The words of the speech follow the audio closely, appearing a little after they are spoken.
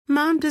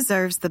Mom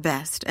deserves the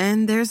best,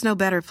 and there's no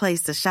better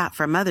place to shop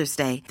for Mother's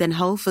Day than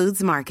Whole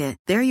Foods Market.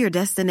 They're your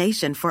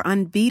destination for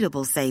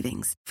unbeatable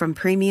savings, from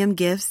premium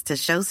gifts to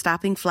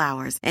show-stopping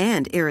flowers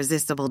and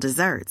irresistible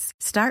desserts.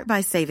 Start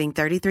by saving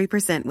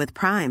 33% with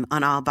Prime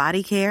on all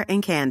body care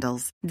and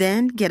candles.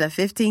 Then get a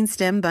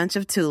 15-stem bunch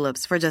of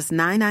tulips for just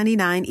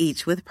 $9.99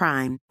 each with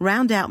Prime.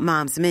 Round out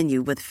Mom's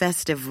menu with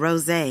festive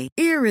rosé,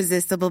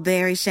 irresistible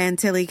berry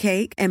chantilly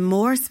cake, and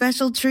more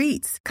special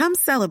treats. Come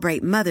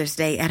celebrate Mother's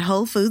Day at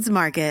Whole Foods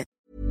Market.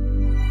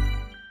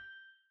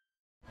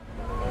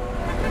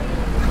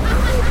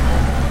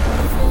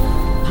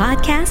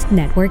 Podcast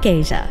Network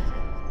Asia.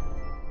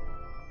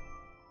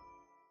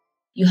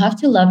 You have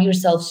to love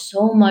yourself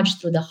so much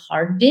through the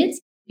hard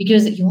bits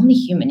because you're only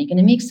human. You're going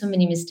to make so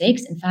many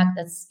mistakes. In fact,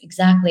 that's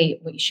exactly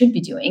what you should be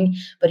doing.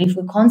 But if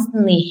we're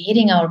constantly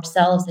hitting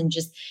ourselves and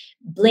just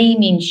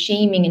blaming,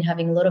 shaming, and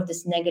having a lot of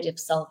this negative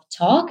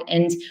self-talk,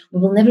 and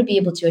we will never be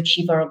able to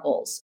achieve our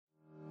goals.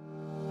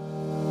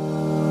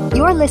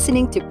 You're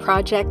listening to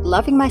Project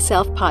Loving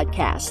Myself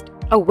podcast,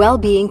 a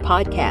well-being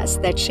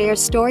podcast that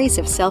shares stories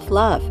of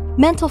self-love,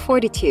 mental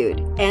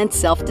fortitude, and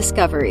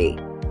self-discovery.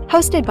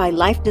 Hosted by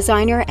life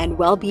designer and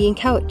well-being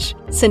coach,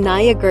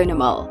 Sanaya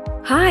Gurnamal.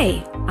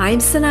 Hi, I'm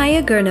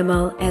Sanaya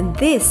Gurnamal, and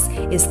this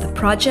is the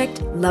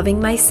Project Loving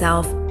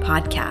Myself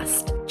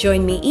podcast.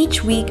 Join me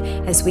each week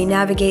as we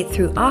navigate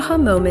through aha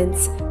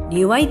moments,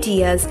 new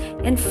ideas,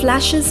 and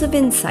flashes of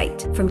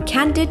insight from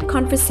candid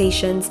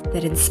conversations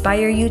that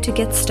inspire you to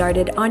get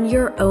started on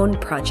your own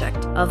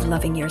project of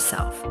loving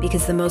yourself.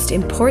 Because the most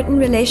important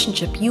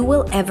relationship you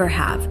will ever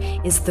have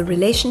is the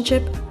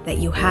relationship that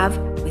you have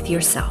with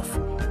yourself.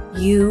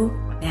 You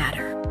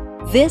matter.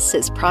 This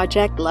is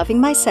Project Loving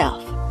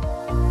Myself.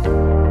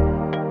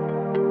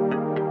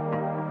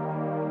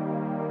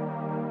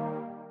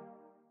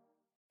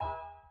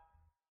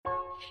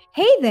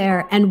 Hey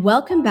there, and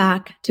welcome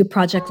back to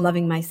Project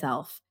Loving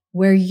Myself,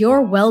 where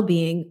your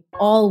well-being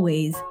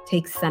always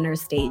takes center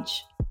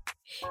stage.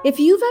 If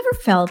you've ever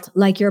felt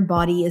like your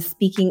body is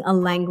speaking a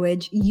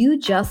language you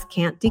just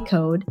can't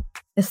decode,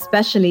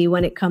 especially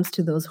when it comes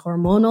to those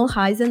hormonal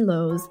highs and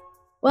lows,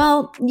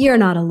 well, you're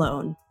not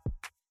alone.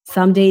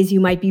 Some days you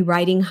might be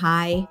riding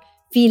high,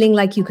 feeling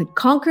like you could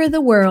conquer the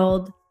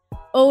world,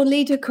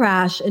 only to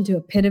crash into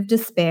a pit of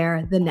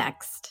despair the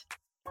next.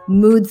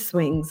 Mood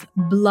swings,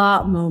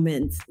 blah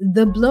moments,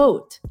 the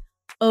bloat,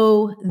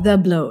 oh, the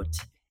bloat,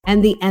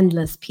 and the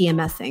endless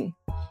PMSing.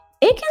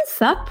 It can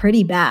suck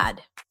pretty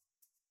bad.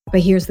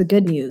 But here's the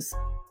good news.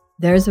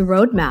 There's a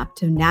roadmap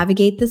to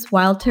navigate this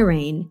wild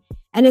terrain,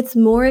 and it's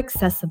more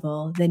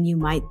accessible than you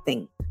might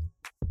think.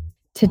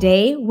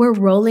 Today, we're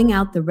rolling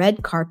out the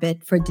red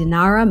carpet for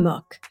Dinara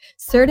Mook,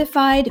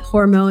 certified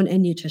hormone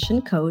and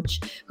nutrition coach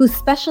who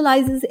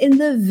specializes in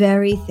the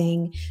very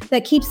thing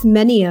that keeps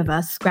many of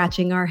us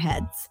scratching our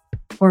heads,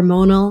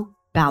 hormonal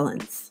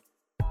balance.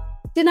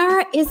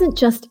 Dinara isn't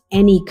just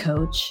any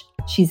coach.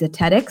 She's a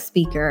TEDx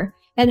speaker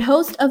and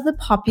host of the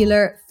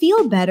popular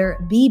Feel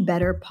Better, Be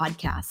Better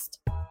podcast.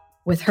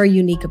 With her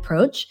unique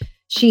approach,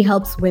 she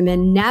helps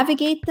women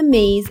navigate the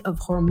maze of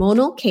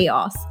hormonal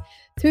chaos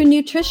through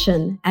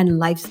nutrition and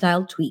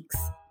lifestyle tweaks,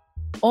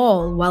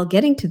 all while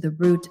getting to the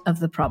root of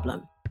the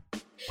problem.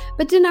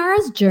 But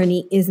Dinara's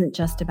journey isn't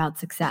just about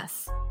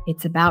success.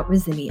 It's about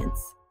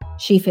resilience.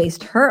 She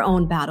faced her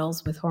own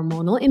battles with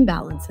hormonal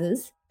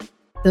imbalances,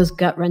 those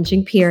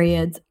gut-wrenching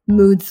periods,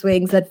 mood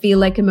swings that feel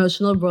like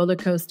emotional roller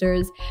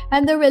coasters,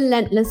 and the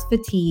relentless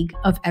fatigue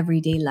of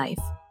everyday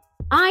life.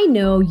 I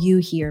know you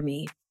hear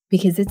me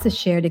because it's a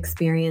shared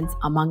experience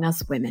among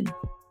us women.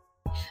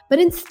 But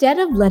instead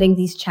of letting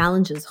these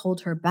challenges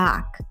hold her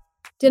back,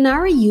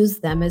 Dinara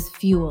used them as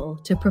fuel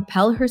to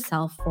propel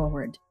herself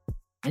forward.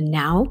 And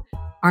now,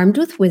 armed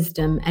with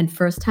wisdom and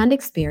firsthand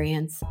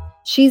experience,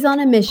 she's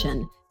on a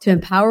mission to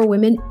empower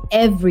women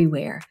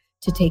everywhere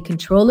to take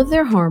control of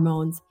their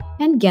hormones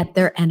and get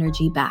their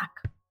energy back.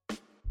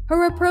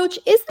 Her approach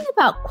isn't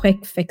about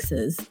quick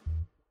fixes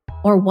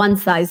or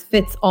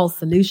one-size-fits-all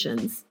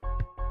solutions.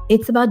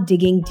 It's about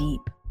digging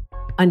deep,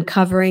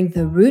 uncovering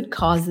the root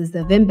causes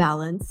of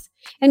imbalance,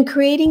 and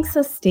creating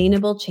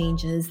sustainable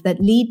changes that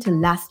lead to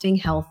lasting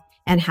health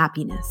and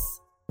happiness.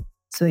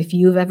 So if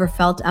you've ever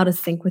felt out of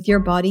sync with your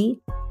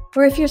body,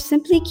 or if you're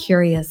simply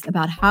curious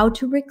about how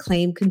to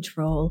reclaim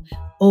control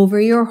over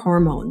your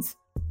hormones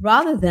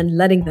rather than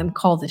letting them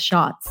call the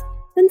shots,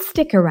 then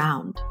stick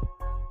around.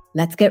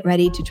 Let's get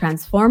ready to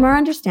transform our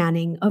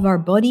understanding of our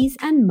bodies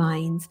and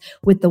minds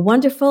with the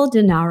wonderful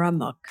Dinara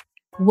Mook.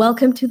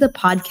 Welcome to the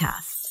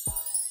podcast.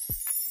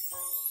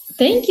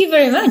 Thank you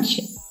very much.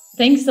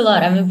 Thanks a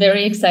lot. I'm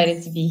very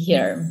excited to be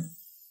here.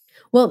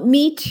 Well,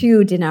 me too,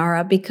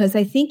 Dinara, because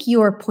I think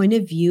your point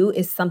of view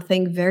is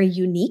something very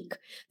unique.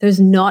 There's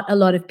not a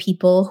lot of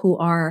people who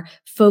are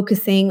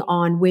focusing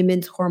on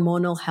women's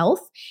hormonal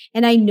health.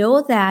 And I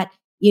know that,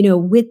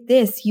 with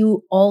this,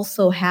 you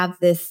also have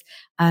this,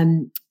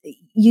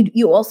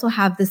 you also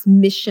have this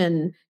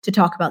mission to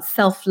talk about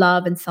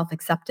self-love and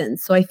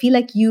self-acceptance. So I feel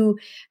like you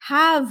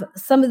have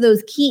some of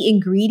those key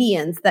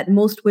ingredients that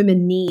most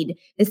women need,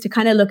 is to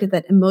kind of look at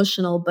that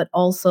emotional, but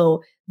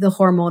also the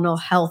hormonal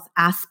health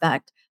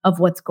aspect of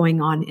what's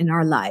going on in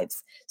our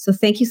lives. So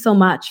thank you so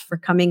much for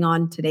coming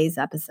on today's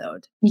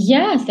episode.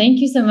 Yeah, thank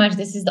you so much.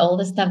 This is all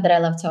the stuff that I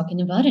love talking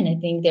about, and I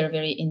think they're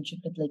very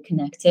intricately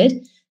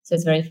connected. So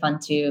it's very fun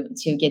to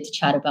get to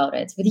chat about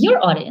it with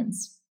your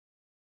audience.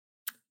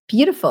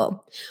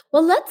 Beautiful.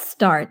 Well, let's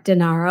start,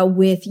 Dinara,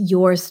 with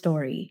your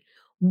story.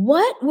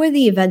 What were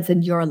the events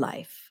in your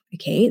life,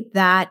 okay,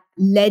 that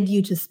led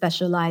you to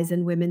specialize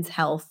in women's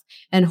health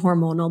and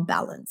hormonal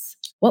balance?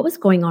 What was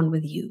going on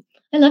with you?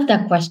 I love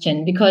that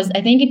question because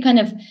I think it kind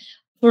of,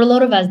 for a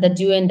lot of us that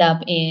do end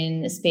up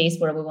in a space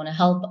where we want to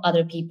help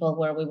other people,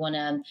 where we want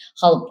to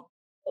help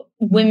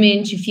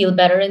women to feel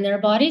better in their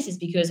bodies, is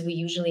because we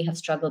usually have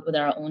struggled with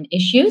our own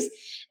issues.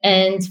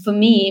 And for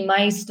me,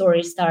 my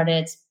story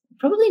started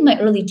probably in my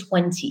early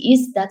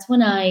 20s. That's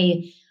when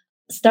I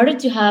started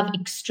to have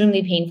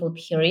extremely painful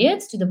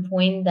periods, to the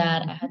point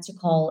that I had to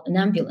call an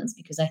ambulance,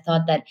 because I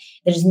thought that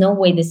there's no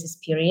way this is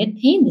period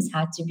pain. This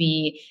had to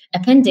be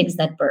appendix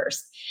that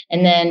burst.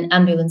 And then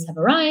ambulance have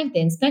arrived.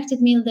 They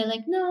inspected me. They're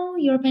like, no,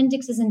 your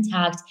appendix is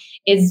intact.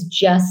 It's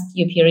just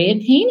your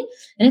period pain.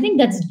 And I think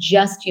that's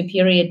just your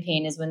period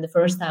pain is when the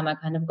first time I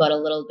kind of got a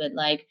little bit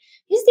like,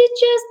 is it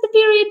just the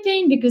period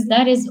pain? Because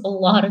that is a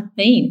lot of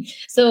pain.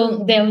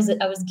 So I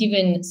was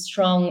given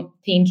strong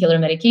painkiller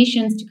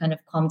medications to kind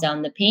of calm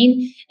down the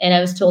pain. And I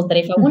was told that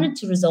if I wanted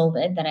to resolve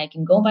it, that I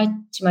can go back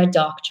to my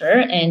doctor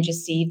and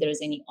just see if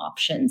there's any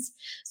options.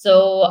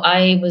 So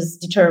I was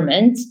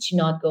determined to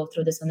not go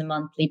through this on a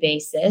monthly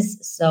basis.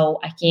 So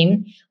I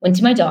went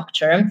to my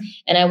doctor,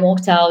 and I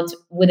walked out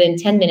within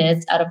 10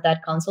 minutes out of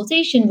that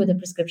consultation with a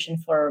prescription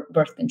for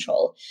birth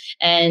control.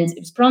 And it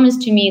was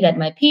promised to me that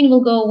my pain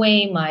will go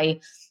away, my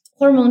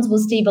hormones will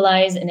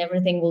stabilize, and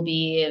everything will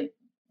be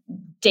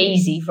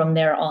daisy from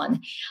there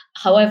on.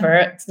 However,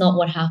 it's not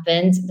what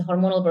happened. The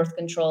hormonal birth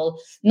control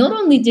not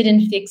only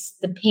didn't fix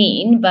the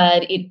pain,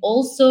 but it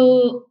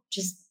also,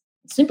 just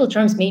simple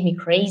terms, made me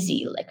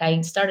crazy. Like, I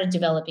started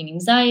developing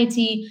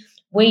anxiety,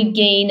 weight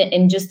gain,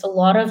 and just a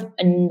lot of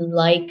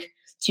unlike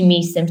to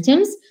me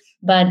symptoms.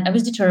 But I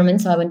was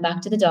determined. So I went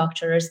back to the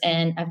doctors,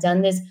 and I've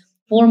done this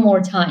 4 more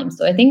times.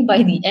 So I think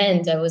by the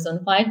end, I was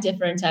on 5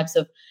 different types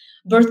of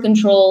birth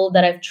control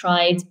that I've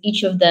tried.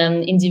 Each of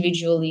them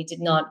individually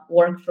did not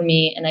work for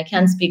me. And I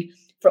can't speak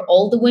for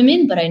all the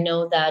women, but I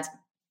know that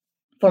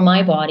for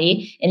my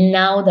body, and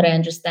now that I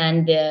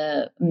understand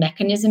the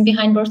mechanism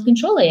behind birth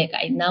control,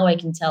 now I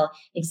can tell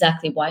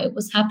exactly why it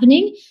was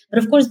happening. But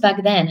of course,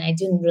 back then, I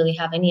didn't really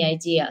have any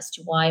idea as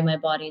to why my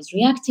body is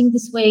reacting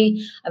this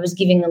way. I was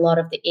giving a lot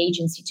of the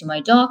agency to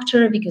my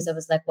doctor because I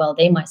was like, well,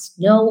 they must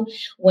know.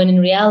 When in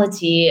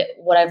reality,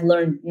 what I've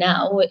learned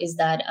now is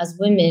that as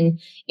women,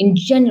 in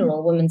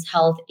general, women's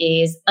health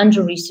is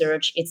under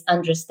research, it's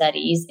under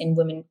studies, and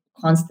women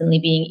constantly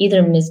being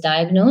either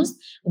misdiagnosed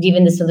or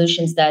given the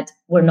solutions that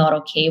we're not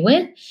okay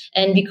with.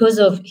 And because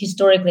of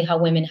historically how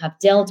women have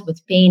dealt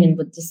with pain and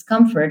with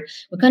discomfort,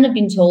 we've kind of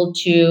been told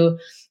to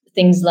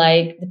things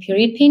like, the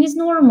period pain is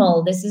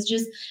normal. This is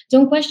just,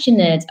 don't question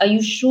it. Are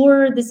you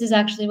sure this is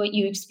actually what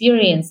you're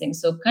experiencing?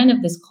 So kind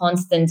of this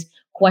constant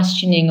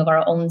questioning of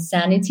our own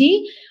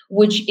sanity,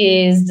 which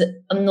is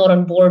I'm not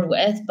on board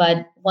with.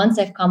 But once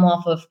I've come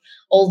off of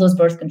all those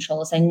birth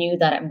controls, I knew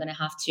that I'm going to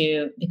have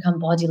to become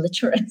body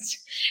literate.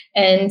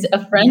 And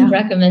a friend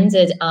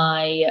recommended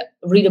I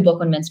read a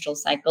book on menstrual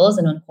cycles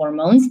and on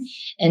hormones.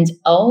 And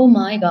oh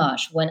my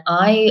gosh, when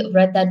I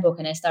read that book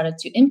and I started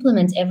to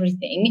implement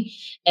everything,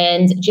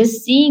 and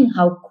just seeing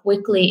how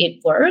quickly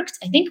it worked,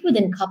 I think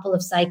within a couple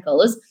of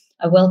cycles,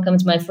 I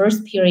welcomed my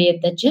first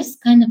period that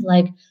just kind of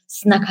like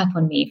snuck up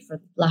on me,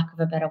 for lack of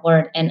a better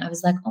word. And I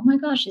was like, oh my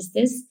gosh, is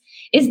this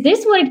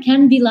what it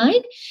can be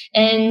like?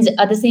 And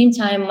at the same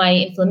time, my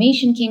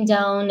inflammation came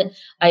down.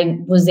 I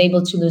was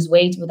able to lose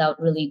weight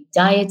without really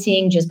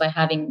dieting, just by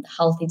having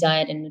healthy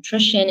diet and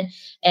nutrition.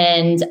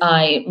 And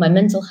my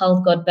mental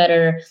health got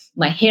better.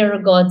 My hair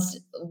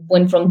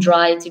went from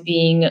dry to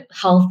being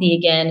healthy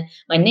again.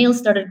 My nails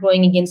started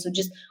growing again. So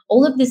just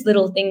all of these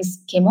little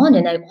things came on.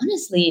 And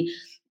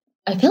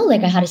I felt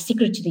like I had a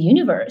secret to the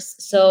universe.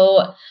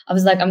 So I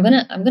was like, I'm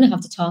gonna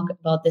have to talk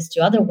about this to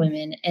other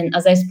women. And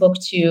as I spoke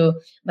to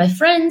my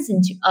friends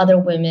and to other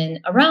women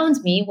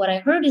around me, what I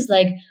heard is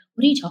like,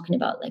 what are you talking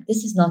about? Like,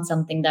 this is not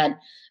something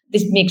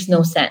this makes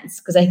no sense.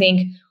 Because I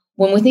think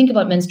when we think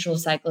about menstrual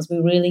cycles, we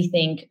really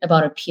think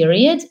about a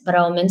period, but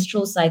our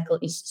menstrual cycle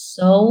is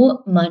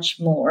so much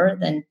more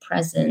than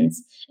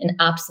presence and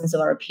absence of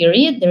our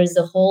period. There is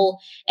a whole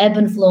ebb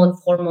and flow of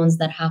hormones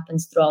that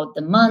happens throughout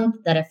the month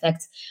that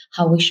affects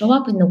how we show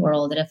up in the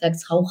world. It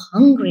affects how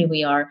hungry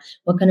we are,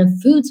 what kind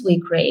of foods we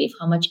crave,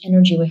 how much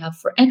energy we have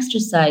for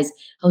exercise,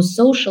 how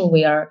social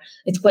we are.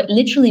 It's what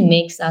literally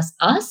makes us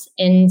us.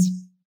 And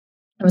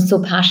I was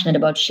so passionate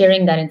about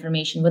sharing that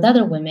information with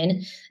other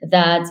women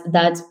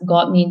that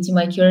got me into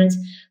my current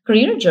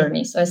career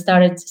journey. So I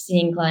started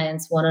seeing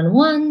clients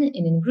one-on-one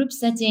in group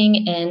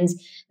setting. And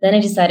then I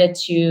decided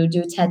to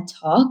do TED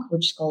Talk,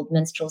 which is called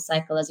Menstrual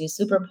Cycle as Your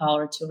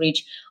Superpower, to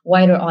reach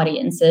wider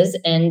audiences.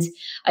 And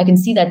I can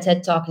see that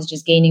TED Talk is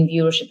just gaining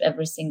viewership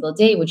every single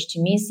day, which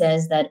to me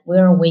says that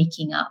we're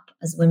waking up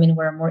as women.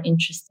 We're more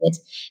interested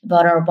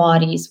about our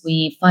bodies.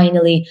 We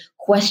finally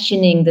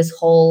questioning this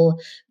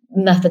whole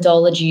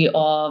methodology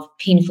of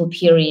painful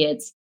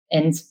periods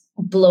and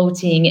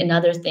bloating and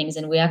other things.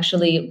 And we're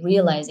actually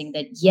realizing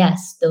that,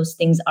 yes, those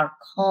things are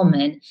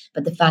common,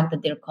 but the fact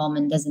that they're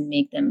common doesn't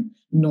make them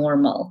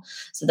normal.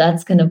 So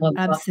that's kind of what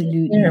brought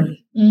me here.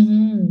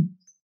 Absolutely.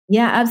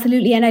 Yeah,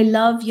 absolutely. And I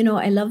love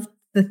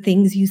the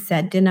things you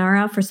said,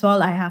 Dinara. First of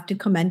all, I have to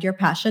commend your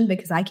passion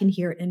because I can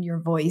hear it in your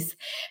voice.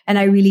 And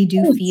I really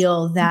do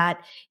feel that,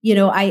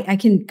 I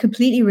can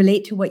completely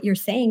relate to what you're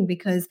saying,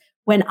 because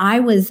when I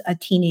was a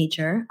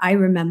teenager, I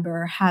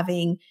remember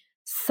having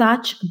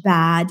such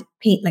bad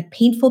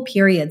painful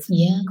periods,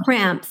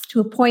 cramps,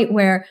 to a point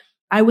where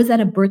I was at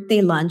a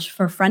birthday lunch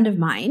for a friend of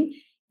mine,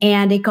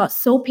 and it got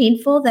so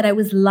painful that I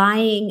was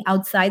lying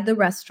outside the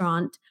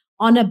restaurant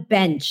on a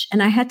bench,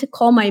 and I had to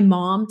call my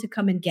mom to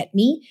come and get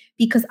me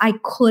because I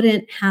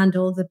couldn't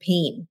handle the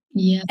pain.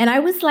 Yeah. And I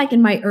was like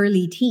in my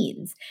early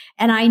teens.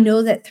 And I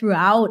know that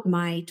throughout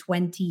my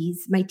 20s,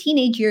 my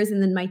teenage years,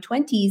 and then my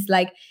 20s,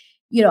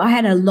 I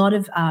had a lot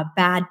of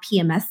bad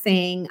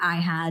PMSing. I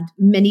had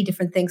many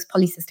different things,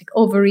 polycystic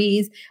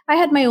ovaries. I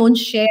had my own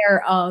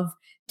share of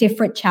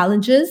different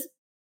challenges.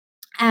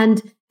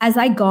 And as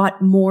I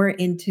got more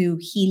into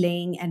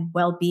healing and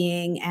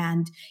well-being,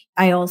 and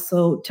I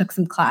also took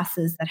some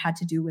classes that had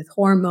to do with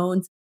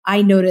hormones,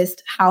 I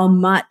noticed how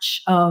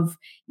much of,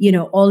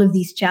 all of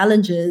these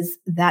challenges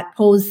that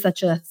posed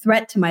such a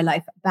threat to my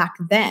life back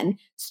then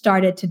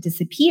started to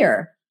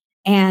disappear.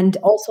 And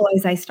also,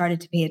 as I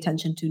started to pay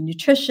attention to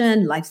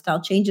nutrition,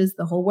 lifestyle changes,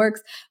 the whole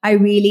works, I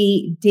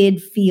really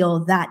did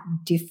feel that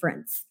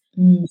difference.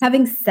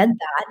 Having said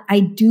that,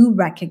 I do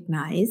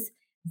recognize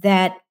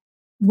that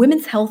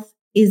women's health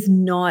is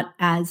not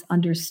as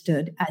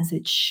understood as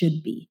it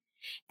should be.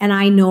 And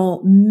I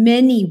know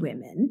many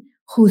women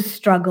who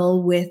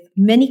struggle with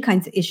many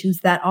kinds of issues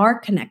that are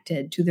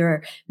connected to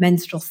their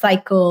menstrual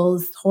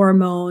cycles,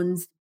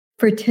 hormones.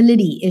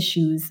 Fertility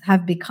issues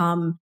have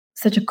become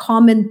such a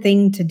common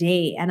thing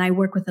today. And I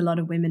work with a lot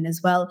of women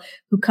as well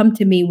who come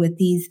to me with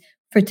these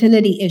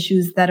fertility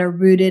issues that are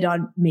rooted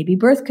on maybe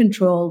birth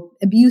control,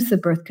 abuse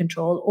of birth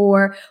control,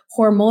 or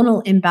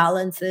hormonal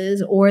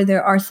imbalances, or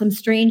there are some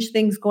strange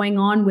things going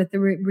on with the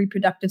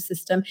reproductive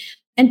system.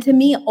 And to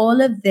me,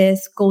 all of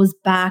this goes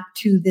back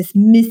to this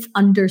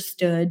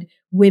misunderstood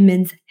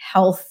women's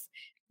health,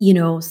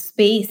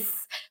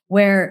 space,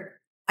 where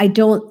I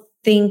don't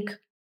think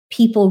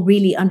people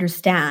really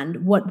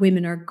understand what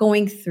women are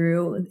going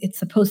through. It's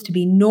supposed to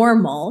be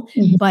normal,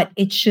 but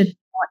it should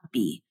not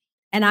be.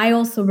 And I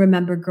also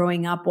remember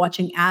growing up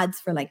watching ads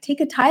for take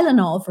a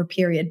Tylenol for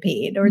period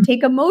pain, or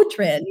take a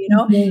Motrin,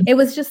 it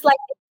was just like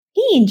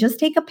pain, just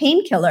take a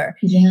painkiller.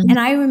 Yeah. And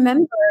I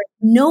remember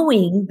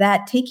knowing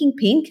that taking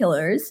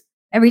painkillers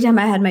every time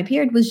I had my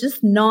period was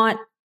just not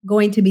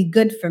going to be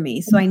good for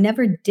me. So I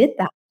never did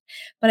that.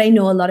 But I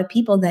know a lot of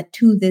people that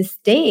to this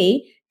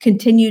day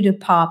continue to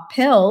pop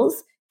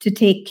pills to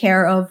take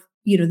care of,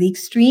 the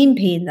extreme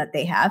pain that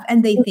they have,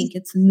 and they think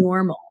it's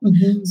normal.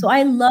 So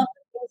I love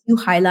you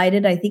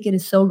highlighted. I think it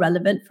is so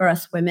relevant for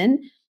us women.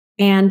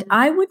 And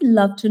I would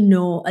love to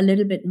know a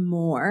little bit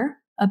more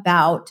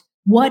about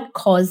what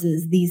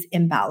causes these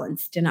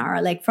imbalances,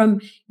 Dinara, from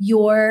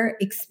your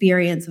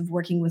experience of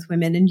working with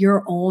women and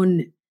your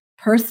own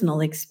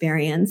personal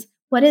experience.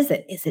 What is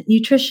it? Is it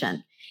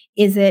nutrition?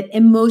 Is it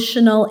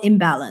emotional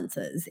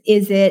imbalances?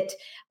 Is it,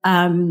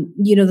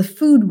 the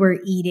food we're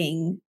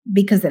eating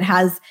because it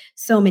has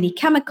so many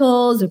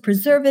chemicals or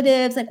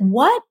preservatives?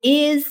 What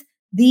is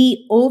the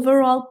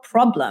overall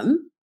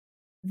problem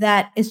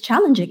that is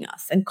challenging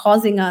us and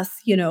causing us,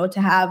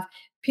 to have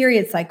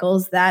period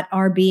cycles that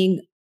are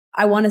being,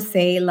 I want to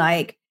say,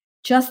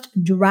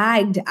 just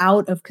dragged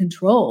out of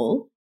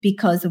control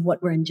because of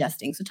what we're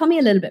ingesting? So tell me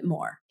a little bit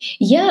more.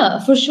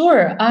 Yeah, for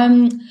sure.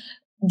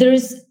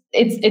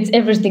 It's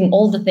everything,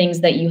 all the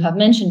things that you have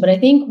mentioned. But I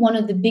think one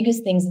of the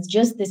biggest things is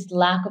just this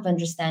lack of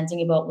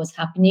understanding about what's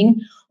happening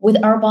with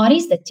our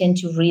bodies that tend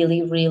to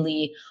really,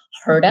 really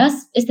hurt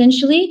us,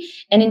 essentially.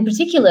 And in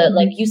particular,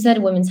 like you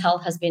said, women's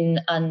health has been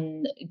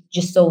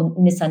just so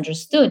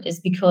misunderstood, is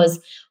because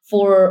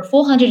for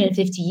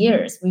 450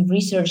 years, we've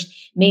researched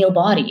male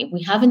body.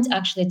 We haven't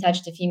actually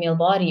touched the female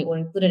body or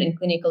included in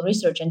clinical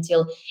research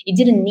until it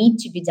didn't need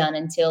to be done,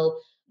 until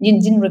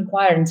it didn't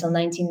require until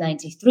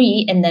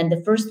 1993. And then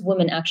the first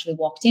woman actually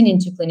walked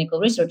into clinical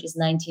research is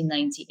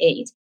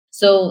 1998.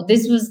 So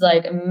this was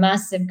like a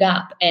massive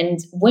gap. And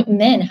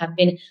men have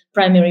been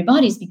primary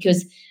bodies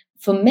because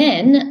for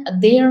men,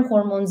 their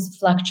hormones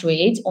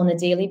fluctuate on a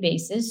daily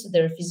basis. So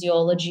their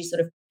physiology sort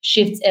of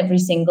shifts every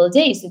single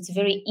day. So it's a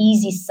very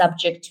easy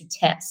subject to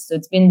test. So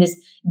it's been this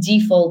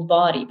default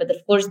body. But of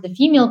course, the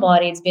female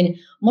body, it's been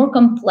more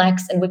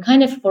complex. And we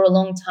kind of, for a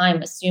long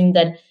time, assumed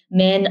that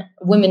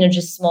women are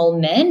just small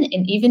men.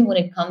 And even when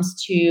it comes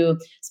to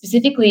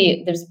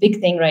specifically, there's a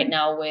big thing right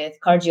now with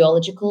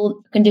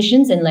cardiological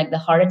conditions and like the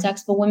heart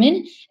attacks for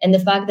women. And the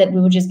fact that we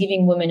were just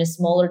giving women a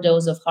smaller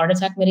dose of heart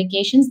attack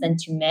medications than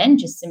to men,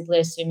 just simply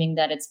assuming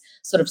that it's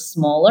sort of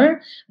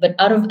smaller. But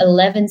out of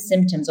 11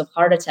 symptoms of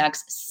heart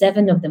attacks,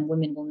 7 of them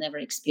women will never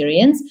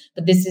experience.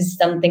 But this is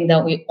something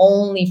that we're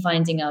only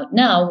finding out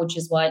now, which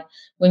is why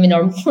women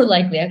are more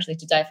likely actually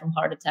to die from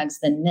heart attacks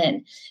than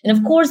men. And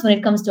of course, when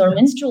it comes to our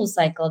menstrual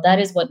cycle, that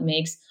is what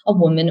makes a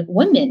woman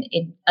women.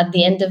 At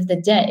the end of the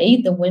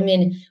day, the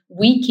women,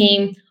 we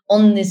came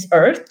on this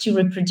earth to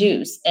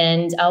reproduce,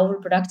 and our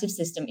reproductive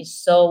system is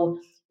so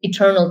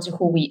eternal to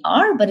who we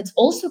are, but it's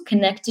also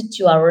connected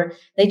to our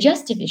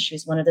digestive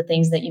issues. One of the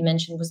things that you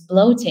mentioned was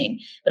bloating,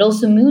 but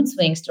also mood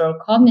swings to our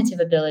cognitive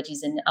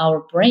abilities in our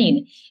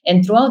brain.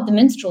 And throughout the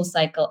menstrual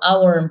cycle,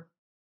 our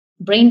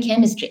brain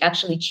chemistry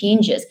actually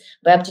changes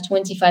by up to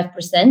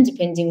 25%,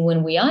 depending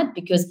when we are,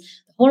 because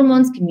the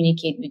hormones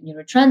communicate with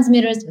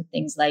neurotransmitters, with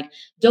things like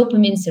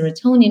dopamine,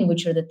 serotonin,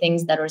 which are the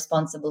things that are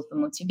responsible for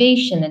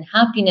motivation and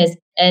happiness.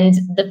 And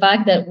the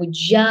fact that we're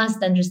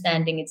just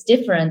understanding its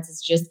difference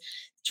is just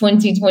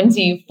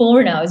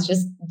 2024 now, is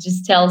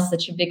just tells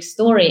such a big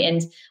story.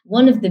 And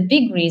one of the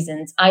big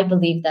reasons I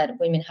believe that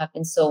women have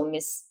been so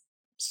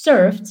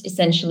served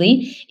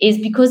essentially is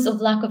because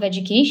of lack of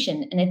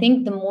education. And I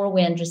think the more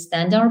we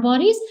understand our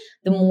bodies,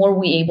 the more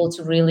we're able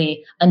to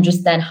really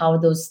understand how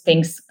those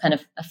things kind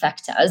of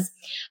affect us.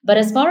 But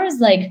as far as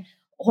like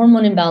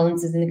hormone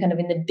imbalances and kind of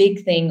in the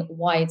big thing,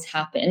 why it's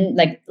happened,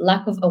 like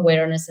lack of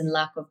awareness and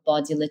lack of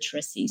body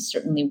literacy is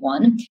certainly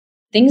one.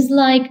 Things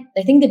like,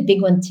 I think the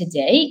big one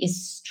today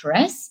is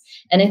stress.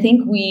 And I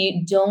think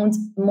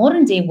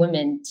modern day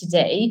women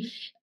today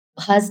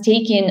has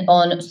taken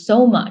on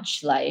so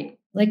much, like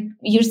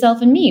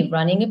yourself and me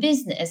running a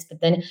business,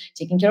 but then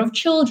taking care of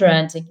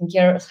children, taking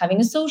care of having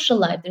a social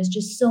life. There's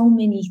just so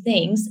many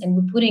things. And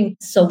we're putting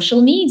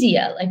social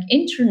media, like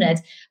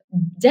internet,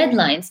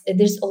 deadlines.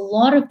 There's a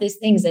lot of these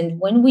things. And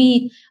when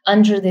we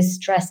under this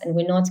stress and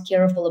we're not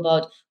careful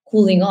about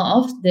cooling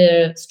off,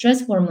 the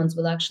stress hormones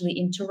will actually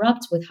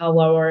interrupt with how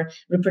our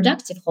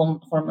reproductive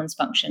hormones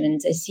function. And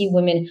I see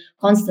women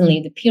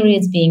constantly, the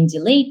periods being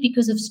delayed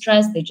because of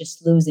stress. They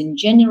just lose in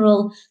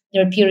general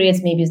their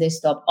periods. Maybe they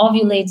stop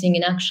ovulating,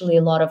 and actually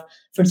a lot of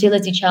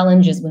fertility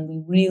challenges, when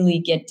we really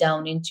get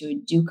down into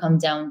it, do come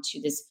down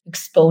to this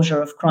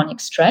exposure of chronic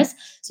stress.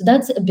 So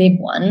that's a big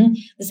one.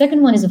 The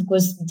second one is, of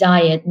course,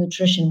 diet,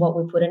 nutrition, what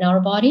we put in our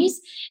bodies.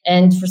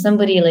 And for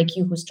somebody like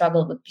you who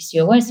struggled with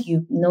PCOS,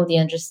 you know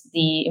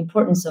the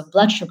importance of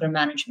blood sugar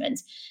management.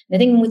 And I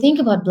think when we think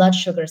about blood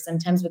sugar,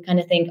 sometimes we kind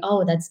of think,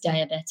 oh, that's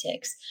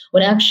diabetics,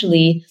 when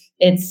actually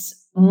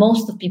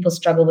most of people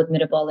struggle with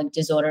metabolic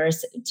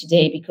disorders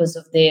today because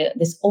of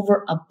this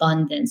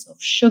overabundance of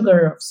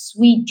sugar, of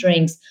sweet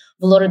drinks,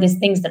 of a lot of these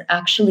things that are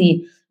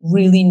actually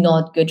really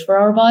not good for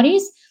our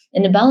bodies.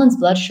 And a balanced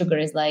blood sugar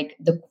is like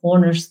the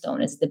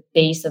cornerstone, is the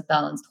base of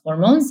balanced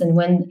hormones. And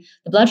when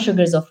the blood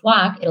sugar is off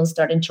whack, it'll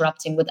start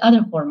interrupting with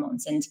other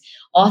hormones. And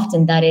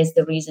often that is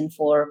the reason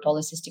for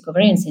polycystic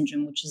ovarian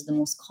syndrome, which is the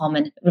most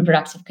common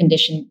reproductive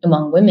condition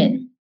among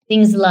women.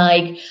 Things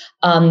like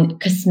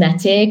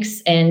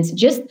cosmetics and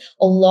just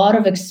a lot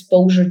of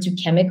exposure to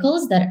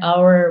chemicals that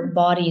our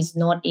body is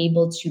not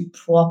able to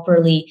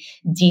properly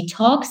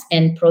detox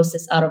and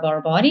process out of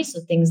our body. So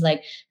things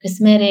like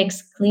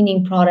cosmetics,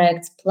 cleaning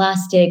products,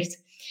 plastics.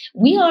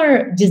 We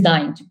are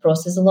designed to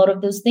process a lot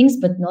of those things,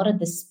 but not at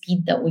the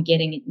speed that we're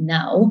getting it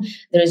now.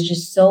 There's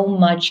just so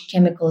much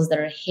chemicals that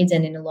are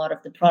hidden in a lot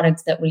of the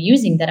products that we're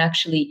using that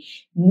actually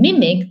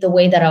mimic the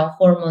way that our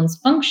hormones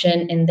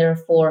function, and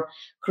therefore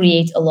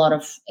create a lot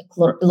of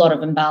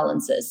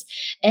imbalances.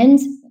 And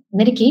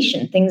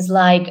medication, things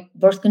like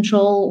birth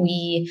control.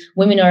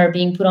 Women are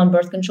being put on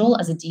birth control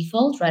as a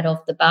default right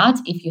off the bat.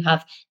 If you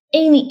have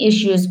any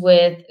issues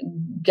with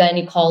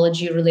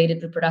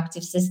gynecology-related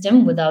reproductive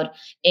system without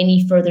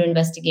any further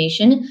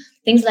investigation,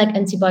 things like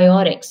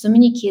antibiotics. So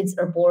many kids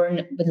are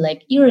born with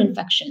like ear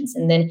infections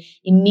and then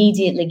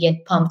immediately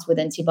get pumped with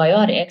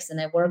antibiotics. And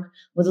I work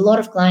with a lot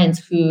of clients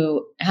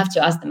who I have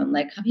to ask them, I'm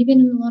like, have you been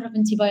in a lot of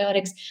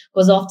antibiotics?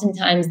 Because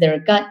oftentimes there are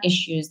gut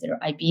issues, there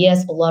are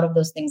IBS, a lot of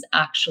those things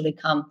actually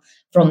come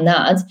from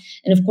that.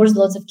 And of course,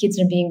 lots of kids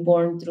are being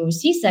born through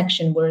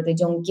C-section where they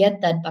don't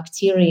get that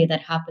bacteria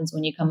that happens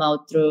when you come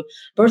out through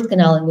birth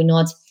canal, and we're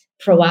not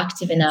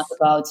proactive enough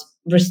about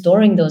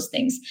restoring those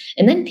things.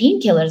 And then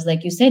painkillers,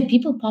 like you said,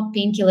 people pop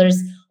painkillers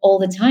all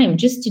the time.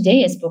 Just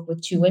today, I spoke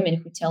with 2 women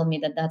who tell me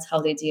that that's how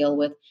they deal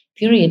with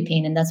period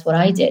pain, and that's what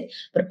I did.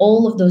 But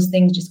all of those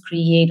things just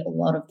create a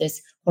lot of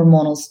this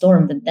hormonal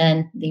storm that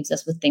then leaves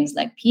us with things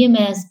like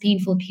PMS,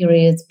 painful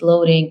periods,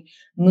 bloating,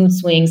 mood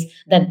swings,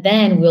 that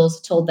then we're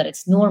also told that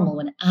it's normal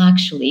when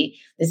actually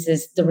this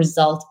is the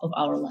result of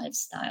our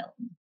lifestyle.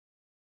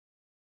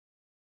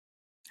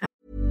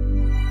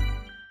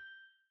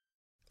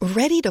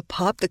 Ready to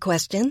pop the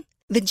question?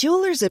 The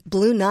jewelers at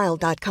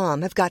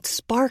BlueNile.com have got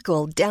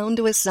sparkle down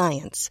to a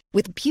science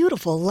with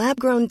beautiful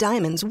lab-grown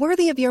diamonds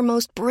worthy of your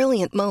most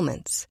brilliant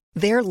moments.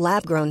 Their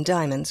lab-grown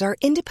diamonds are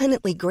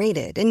independently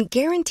graded and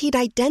guaranteed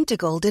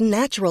identical to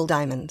natural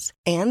diamonds.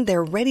 And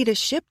they're ready to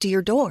ship to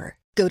your door.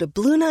 Go to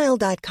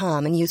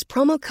BlueNile.com and use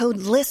promo code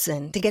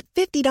LISTEN to get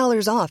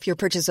 $50 off your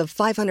purchase of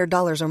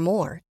 $500 or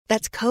more.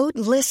 That's code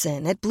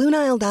LISTEN at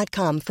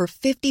BlueNile.com for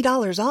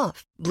 $50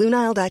 off.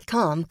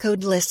 BlueNile.com,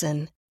 code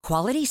LISTEN.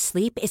 Quality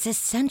sleep is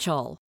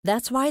essential.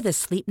 That's why the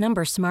Sleep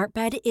Number Smart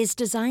Bed is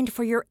designed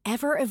for your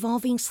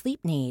ever-evolving sleep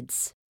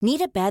needs.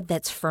 Need a bed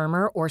that's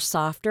firmer or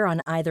softer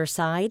on either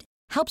side?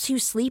 Helps you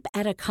sleep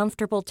at a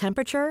comfortable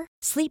temperature?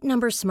 Sleep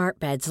Number Smart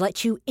Beds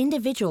let you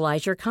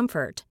individualize your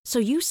comfort so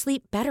you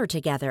sleep better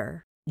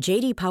together.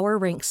 J.D. Power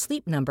ranks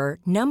Sleep Number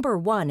number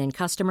 1 in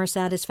customer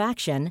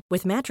satisfaction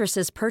with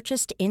mattresses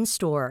purchased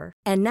in-store.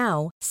 And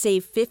now,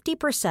 save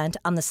 50%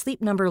 on the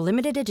Sleep Number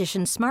Limited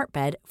Edition Smart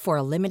Bed for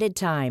a limited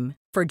time.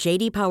 For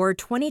J.D. Power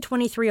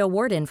 2023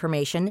 award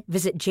information,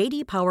 visit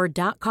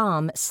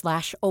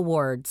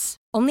jdpower.com/awards.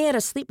 Only at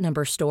a Sleep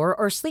Number store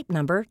or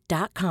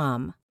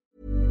sleepnumber.com.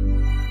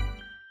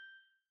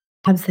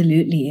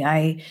 Absolutely.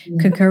 I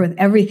concur with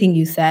everything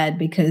you said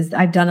because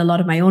I've done a lot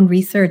of my own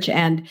research,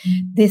 and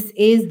this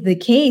is the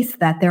case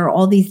that there are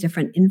all these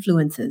different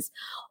influences.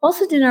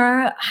 Also,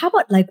 Dinara, how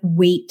about like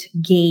weight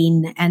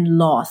gain and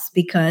loss?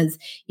 Because,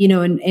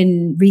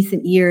 in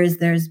recent years,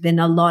 there's been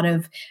a lot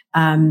of,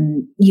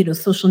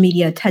 social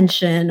media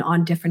attention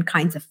on different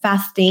kinds of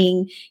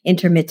fasting,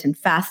 intermittent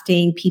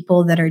fasting,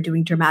 people that are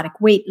doing dramatic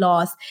weight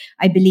loss.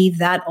 I believe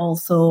that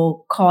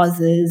also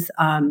causes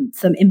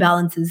some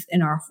imbalances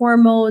in our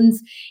hormones.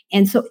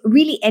 And so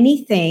really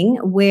anything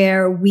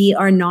where we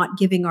are not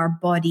giving our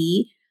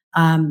body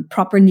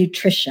proper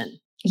nutrition,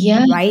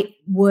 right,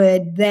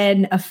 would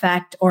then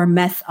affect or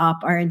mess up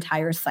our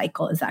entire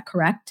cycle. Is that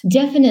correct?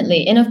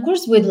 Definitely. And of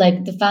course, with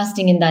like the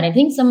fasting and that, I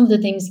think some of the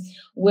things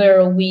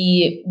where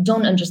we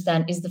don't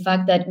understand is the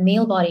fact that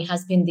male body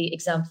has been the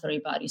exemplary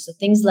body. So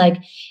things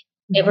like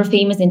ever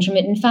famous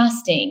intermittent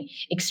fasting,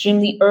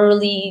 extremely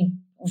early,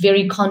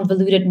 very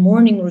convoluted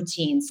morning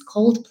routines,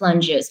 cold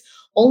plunges,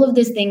 all of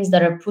these things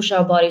that are push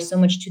our body so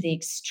much to the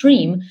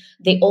extreme,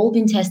 they all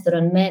been tested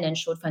on men and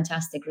showed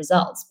fantastic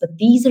results. But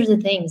these are the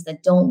things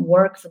that don't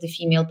work for the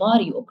female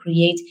body or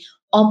create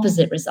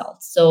opposite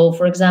results. So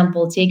for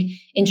example, take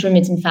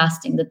intermittent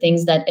fasting, the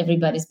things that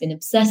everybody's been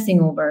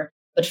obsessing over.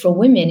 But for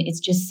women, it's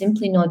just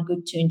simply not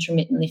good to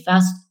intermittently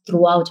fast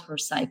throughout her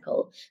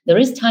cycle. There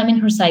is time in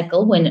her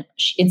cycle when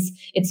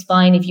it's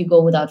fine if you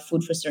go without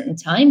food for a certain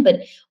time,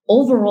 but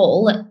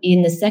overall,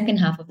 in the second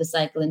half of the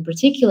cycle, in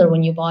particular,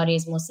 when your body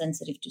is more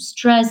sensitive to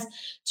stress,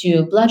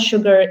 to blood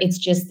sugar, it's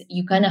just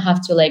you kind of have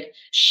to like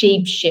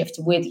shape shift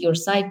with your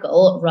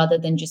cycle rather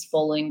than just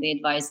following the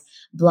advice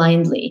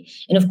blindly.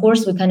 And of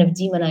course, we kind of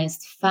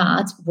demonized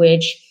fat,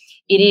 which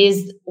it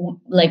is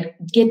like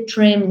get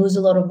trim, lose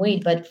a lot of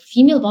weight, but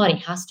female body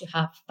has to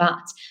have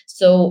fat.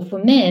 So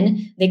for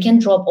men, they can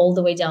drop all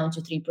the way down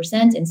to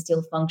 3% and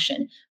still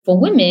function. For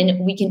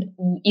women, we can,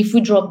 if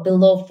we drop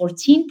below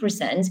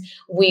 14%,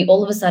 we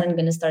all of a sudden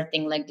going to start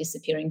things like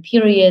disappearing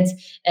periods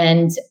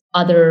and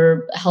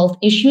other health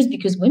issues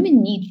because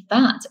women need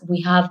fat.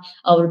 We have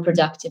our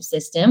reproductive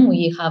system,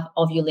 we have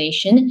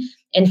ovulation.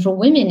 And for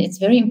women, it's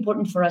very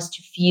important for us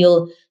to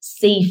feel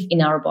safe in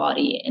our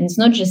body. And it's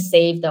not just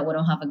safe that we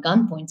don't have a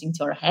gun pointing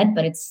to our head,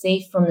 but it's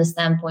safe from the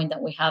standpoint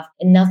that we have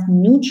enough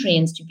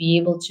nutrients to be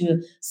able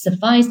to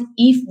suffice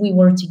if we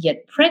were to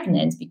get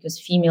pregnant,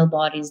 because female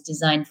body is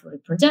designed for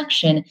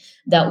reproduction,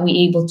 that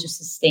we're able to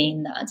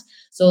sustain that.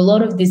 So a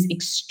lot of these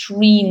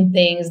extreme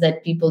things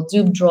that people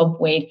do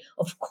drop weight,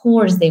 of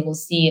course, they will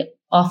see.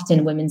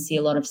 Often women see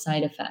a lot of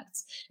side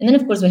effects. And then,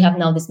 of course, we have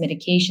now these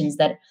medications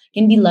that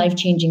can be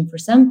life-changing for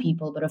some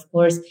people, but of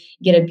course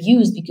get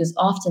abused because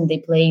often they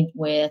play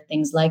with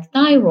things like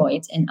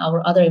thyroid and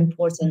our other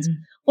important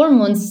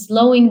hormones,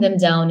 slowing them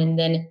down. And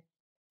then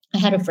I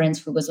had a friend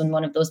who was on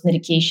one of those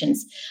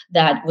medications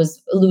that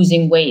was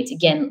losing weight.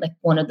 Again, like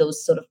one of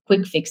those sort of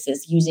quick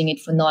fixes, using it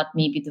for not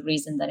maybe the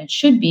reason that it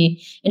should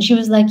be. And she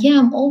was like, yeah,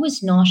 I'm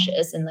always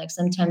nauseous and like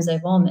sometimes I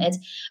vomit,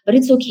 but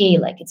it's okay.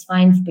 Like it's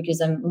fine because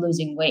I'm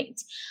losing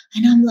weight.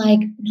 And I'm like,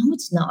 no,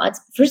 it's not.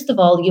 First of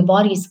all, your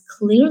body is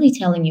clearly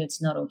telling you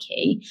it's not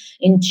okay.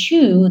 And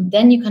two,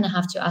 then you kind of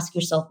have to ask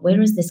yourself,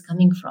 where is this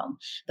coming from?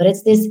 But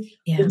it's this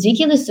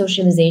ridiculous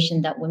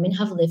socialization that women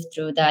have lived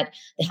through, that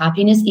the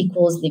happiness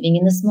equals living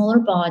in the smaller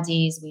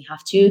bodies. We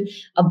have to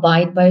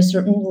abide by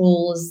certain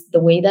rules. The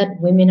way that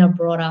women are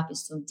brought up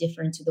is so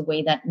different to the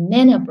way that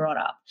men are brought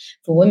up.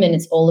 For women,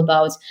 it's all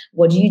about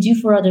what do you do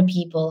for other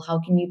people? How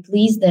can you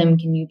please them?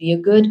 Can you be a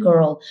good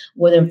girl?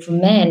 Whether for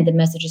men, the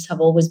messages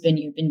have always been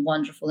you've been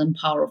wonderful and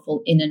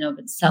powerful in and of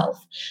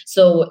itself.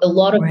 So a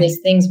lot of these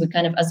things, we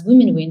kind of, as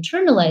women, we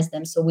internalize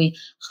them. So we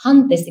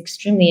hunt this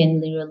extremely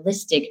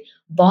unrealistic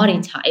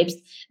body types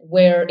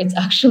where it's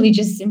actually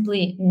just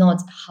simply not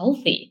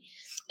healthy.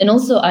 And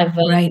also I've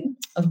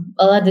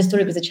I'll add this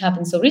story because it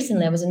happened so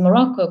recently. I was in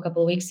Morocco a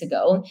couple of weeks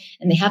ago,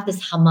 and they have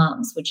this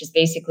hammams, which is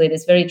basically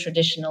this very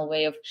traditional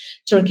way of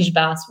Turkish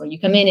baths where you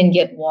come in and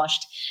get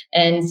washed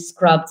and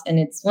scrubbed. And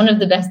it's one of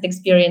the best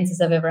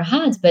experiences I've ever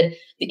had. But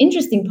the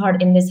interesting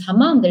part in this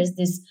hammam, there's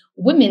this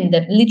women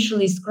that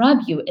literally scrub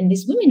you. And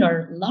these women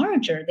are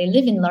larger. They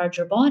live in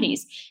larger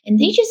bodies. And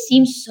they just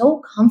seem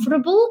so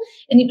comfortable.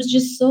 And it was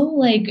just so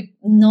like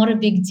not a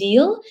big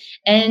deal.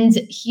 And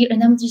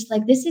I'm just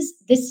like, this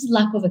is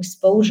lack of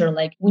exposure.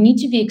 Like we need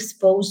to be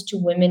exposed to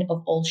women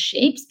of all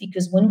shapes,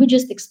 because when we're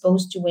just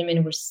exposed to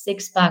women with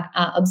six-pack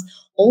abs,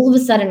 all of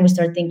a sudden we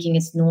start thinking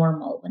it's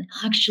normal, when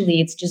actually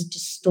it's just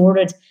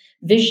distorted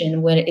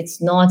vision where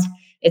it's not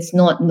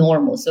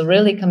normal. So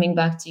really coming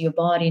back to your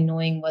body,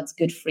 knowing what's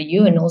good for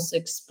you, and also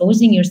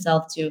exposing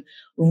yourself to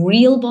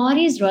real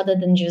bodies rather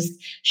than just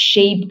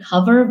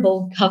cover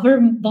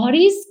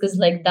bodies, because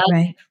like that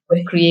Right.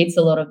 what creates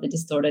a lot of the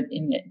distorted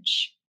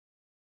image.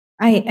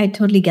 I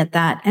totally get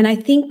that. And I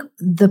think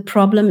the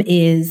problem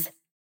is,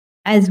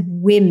 as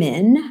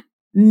women,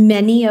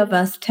 many of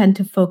us tend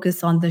to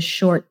focus on the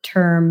short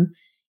term,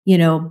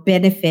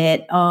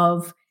 benefit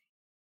of,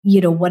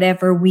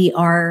 whatever we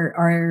are,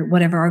 or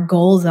whatever our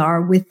goals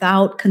are,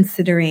 without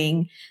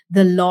considering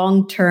the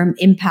long-term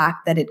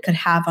impact that it could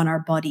have on our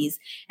bodies.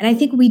 And I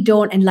think we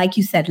don't, and like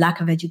you said, lack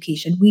of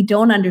education, we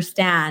don't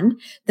understand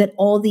that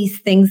all these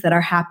things that are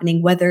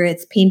happening, whether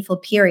it's painful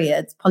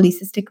periods,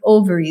 polycystic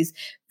ovaries,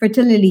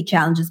 fertility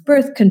challenges,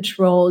 birth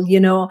control,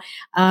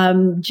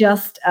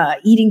 just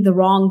eating the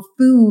wrong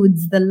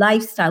foods, the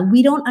lifestyle,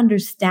 we don't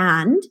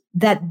understand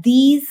that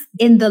these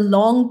in the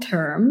long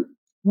term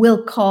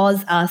will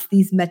cause us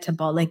these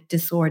metabolic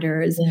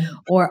disorders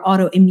or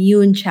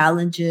autoimmune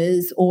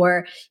challenges,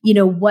 or,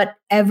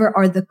 whatever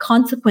are the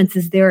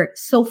consequences. They're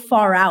so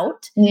far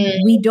out.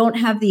 We don't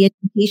have the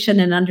education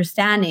and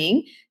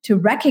understanding to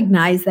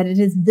recognize that it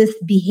is this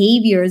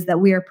behaviors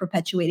that we are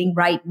perpetuating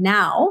right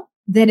now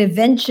that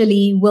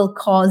eventually will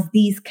cause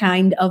these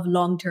kind of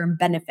long-term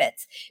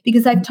benefits.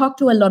 Because I've talked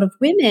to a lot of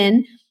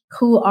women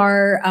who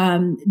are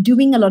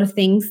doing a lot of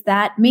things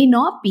that may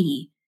not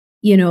be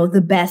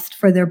the best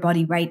for their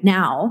body right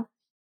now.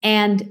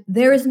 And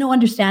there is no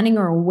understanding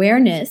or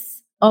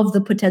awareness of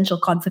the potential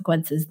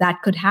consequences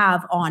that could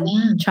have on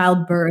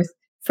childbirth,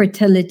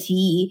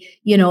 fertility,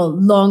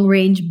 long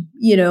range,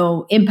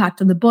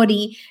 impact on the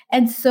body.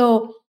 And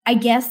so I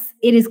guess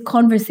it is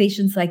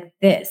conversations like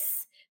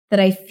this that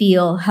I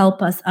feel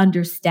help us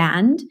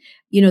understand,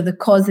 the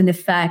cause and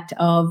effect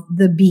of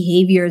the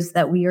behaviors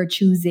that we are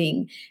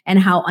choosing and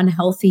how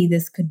unhealthy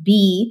this could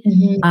be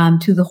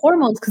to the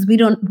hormones, because we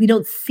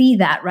don't see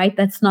that, right?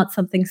 That's not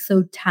something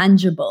so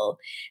tangible.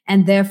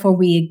 And therefore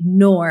we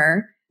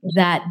ignore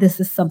that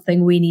this is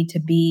something we need to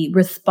be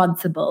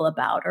responsible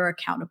about or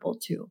accountable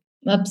to.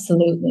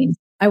 Absolutely.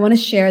 I want to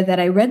share that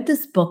I read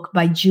this book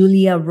by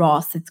Julia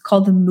Ross. It's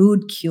called The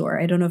Mood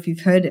Cure. I don't know if you've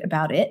heard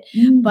about it,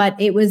 but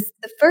it was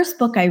the first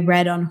book I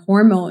read on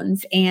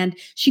hormones. And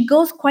she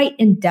goes quite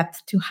in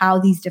depth to how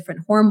these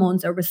different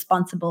hormones are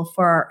responsible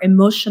for our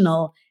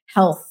emotional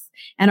health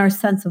and our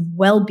sense of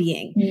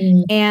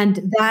well-being. And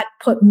that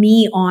put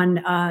me on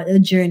a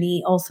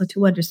journey also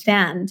to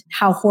understand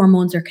how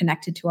hormones are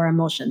connected to our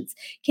emotions.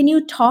 Can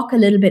you talk a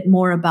little bit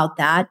more about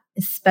that,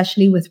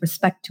 especially with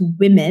respect to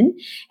women,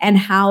 and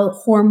how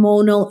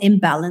hormonal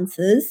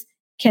imbalances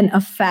can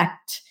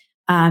affect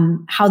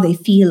how they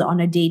feel on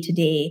a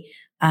day-to-day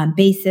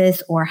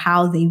basis, or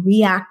how they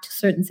react to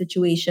certain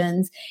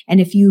situations,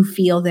 and if you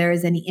feel there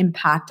is any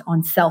impact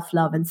on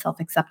self-love and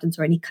self-acceptance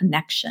or any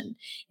connection?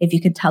 If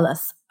you could tell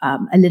us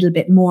a little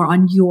bit more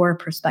on your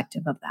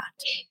perspective of that.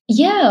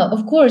 Yeah,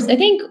 of course. I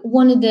think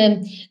one of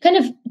the kind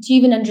of, to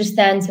even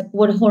understand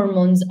what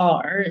hormones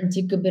are and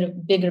take a bit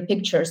of bigger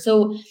picture.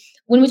 So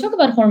when we talk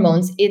about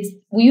hormones,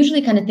 we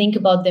usually kind of think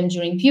about them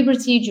during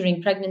puberty,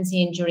 during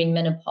pregnancy, and during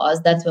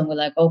menopause. That's when we're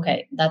like,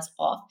 okay, that's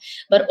off.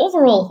 But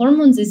overall,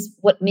 hormones is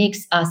what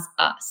makes us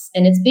us.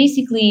 And it's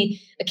basically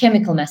a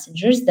chemical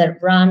messengers that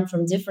run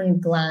from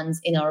different glands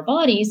in our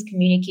bodies,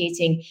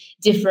 communicating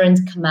different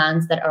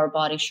commands that our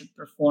body should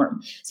perform.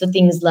 So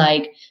things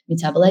like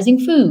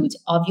metabolizing food,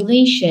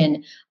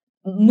 ovulation,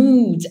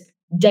 mood,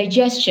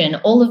 digestion,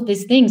 all of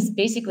these things,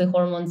 basically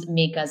hormones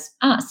make us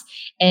us.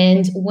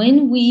 And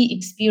when we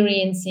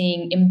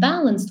experiencing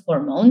imbalanced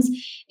hormones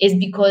is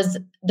because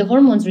the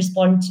hormones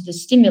respond to the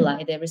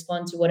stimuli, they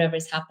respond to whatever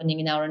is happening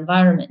in our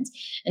environment.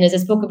 And as I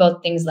spoke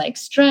about things like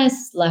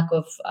stress, lack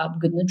of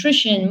good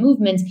nutrition,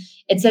 movement,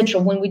 etc.,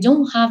 when we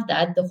don't have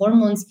that, the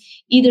hormones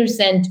either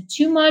send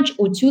too much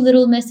or too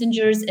little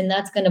messengers, and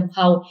that's kind of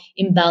how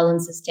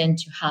imbalances tend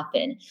to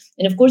happen.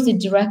 And of course, it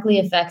directly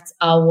affects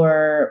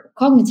our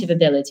cognitive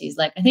abilities,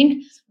 like? I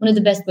think one of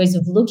the best ways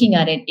of looking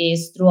at it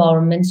is through our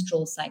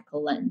menstrual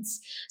cycle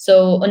lens.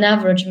 So on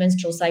average,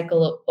 menstrual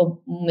cycle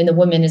in a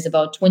woman is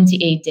about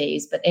 28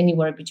 days, but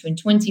anywhere between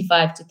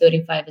 25 to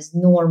 35 is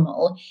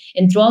normal.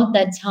 And throughout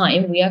that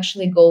time, we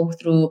actually go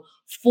through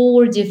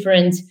 4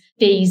 different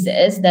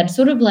phases that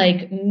sort of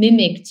like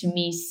mimic to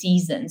me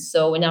seasons.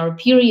 So in our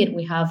period,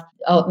 we have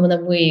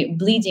when we're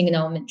bleeding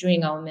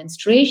during our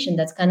menstruation,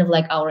 that's kind of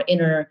like our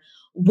inner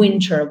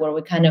winter where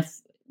we kind of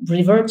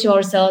revert to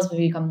ourselves, we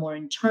become more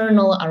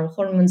internal. Our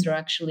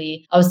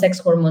sex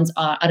hormones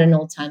are at an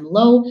all-time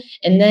low.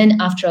 And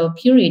then after our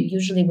period,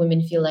 usually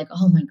women feel like,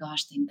 oh my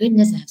gosh, thank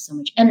goodness I have so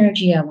much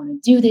energy. I want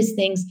to do these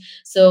things.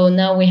 So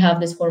now we have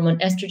this hormone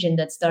estrogen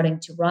that's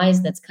starting to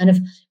rise. That's kind of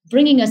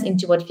bringing us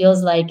into what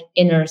feels like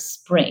inner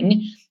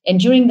spring. And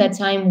during that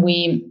time,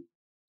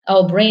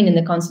 our brain and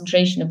the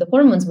concentration of the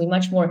hormones, we're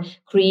much more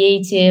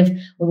creative.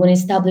 We want to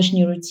establish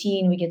new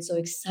routine. We get so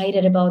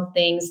excited about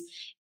things.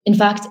 In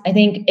fact, I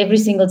think every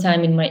single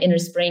time in my inner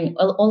spring,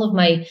 all of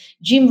my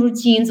gym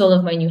routines, all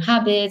of my new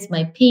habits,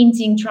 my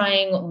painting,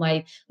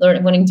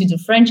 wanting to do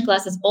French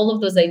classes, all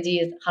of those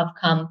ideas have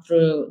come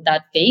through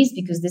that phase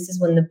because this is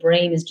when the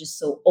brain is just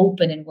so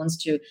open and wants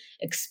to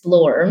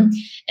explore.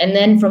 And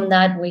then from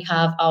that, we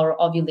have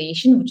our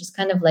ovulation, which is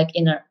kind of like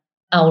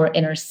our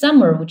inner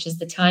summer, which is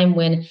the time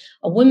when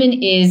a woman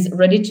is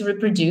ready to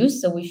reproduce.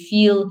 So we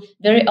feel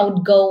very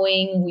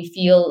outgoing. We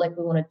feel like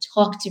we want to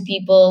talk to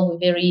people.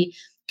 We're very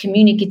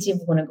communicative,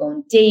 we want to go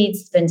on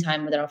dates, spend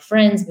time with our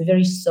friends, we're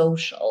very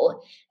social.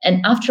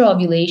 And after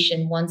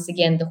ovulation, once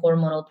again, the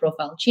hormonal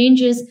profile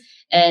changes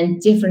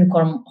and different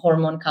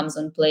hormone comes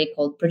on play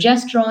called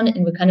progesterone.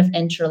 And we kind of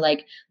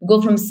we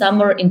go from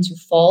summer into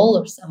fall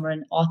or summer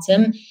and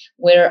autumn,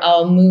 where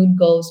our mood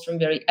goes from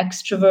very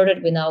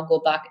extroverted, we now go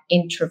back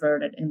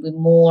introverted and we're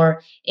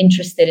more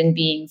interested in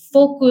being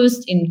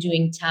focused, in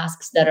doing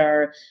tasks that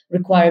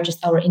require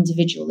just our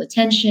individual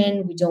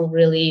attention. We don't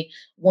really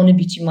want to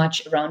be too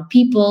much around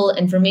people.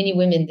 And for many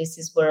women, this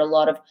is where a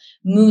lot of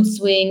mood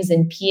swings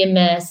and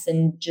PMS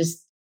and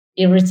just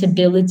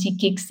irritability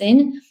kicks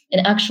in.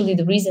 And actually,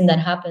 the reason that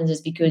happens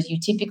is because you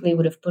typically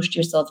would have pushed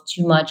yourself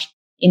too much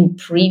in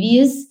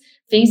previous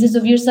phases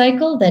of your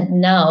cycle, that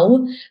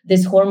now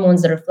these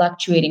hormones that are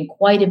fluctuating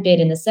quite a bit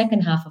in the second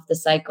half of the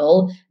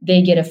cycle,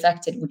 they get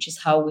affected, which is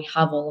how we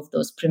have all of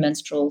those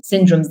premenstrual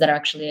syndromes that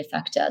actually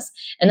affect us.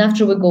 And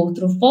after we go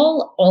through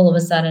fall, all of a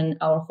sudden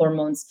our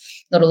hormones,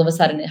 not all of a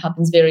sudden, it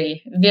happens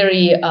very,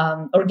 very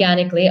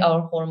organically,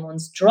 our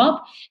hormones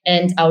drop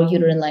and our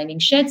uterine lining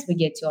sheds. We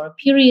get to our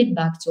period,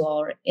 back to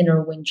our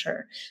inner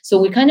winter.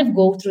 So we kind of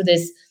go through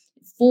this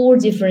 4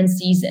 different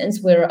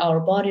seasons where our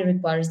body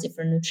requires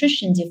different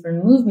nutrition,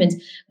 different movements,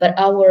 but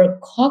our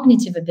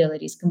cognitive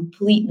abilities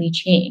completely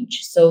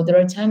change. So there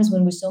are times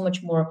when we're so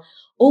much more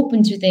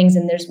open to things,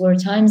 and were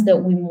times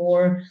that we're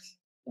more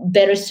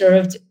better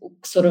served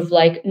sort of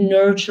like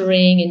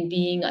nurturing and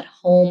being at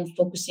home,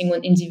 focusing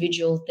on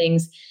individual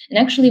things. And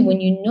actually,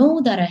 when you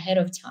know that ahead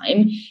of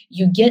time,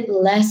 you get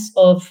less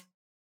of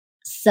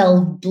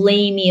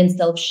self-blaming and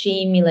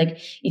self-shaming. Like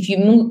if you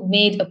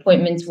made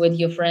appointments with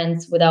your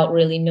friends without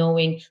really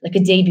knowing, like a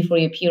day before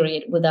your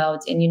period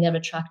and you never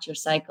tracked your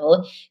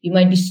cycle, you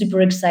might be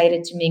super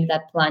excited to make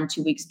that plan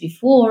 2 weeks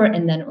before.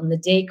 And then on the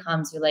day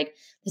comes, you're like,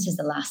 this is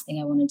the last thing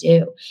I want to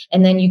do.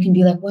 And then you can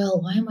be like,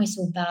 well, why am I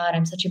so bad?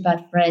 I'm such a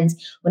bad friend.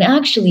 When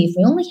actually, if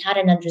we only had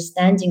an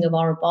understanding of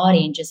our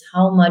body and just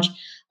how much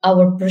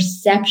our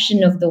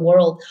perception of the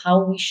world,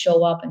 how we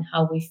show up and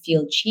how we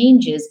feel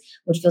changes,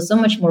 would feel so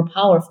much more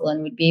powerful,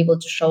 and we'd be able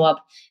to show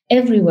up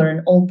everywhere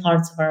in all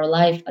parts of our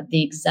life at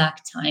the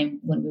exact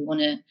time when we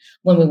want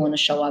to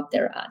show up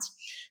there at.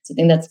 So I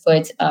think that's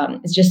quite,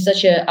 it's just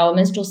our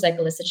menstrual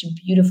cycle is such a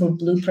beautiful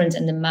blueprint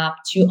and a map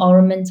to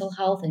our mental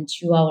health and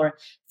to our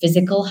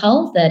physical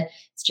health, that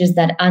it's just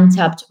that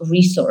untapped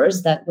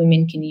resource that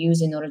women can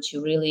use in order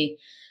to really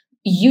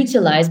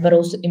utilize, but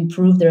also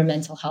improve their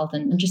mental health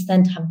and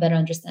have better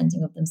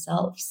understanding of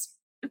themselves.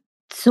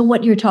 So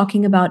what you're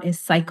talking about is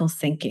cycle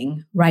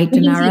syncing, right,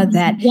 Dinara?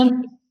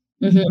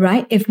 Mm-hmm.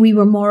 Right? If we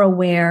were more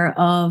aware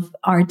of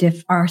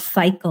our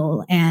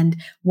cycle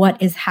and what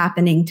is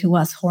happening to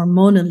us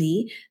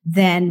hormonally,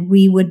 then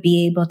we would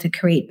be able to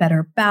create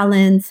better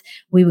balance.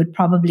 We would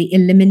probably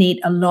eliminate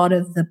a lot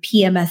of the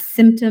PMS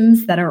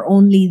symptoms that are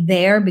only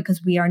there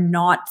because we are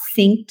not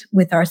synced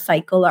with our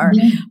cycle.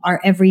 Our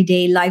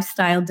everyday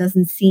lifestyle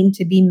doesn't seem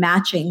to be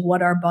matching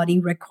what our body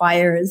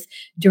requires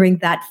during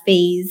that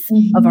phase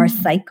of our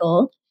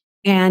cycle.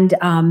 And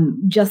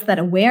just that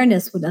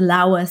awareness would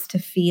allow us to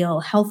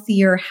feel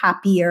healthier,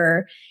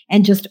 happier,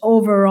 and just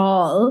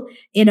overall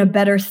in a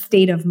better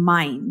state of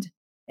mind.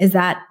 Is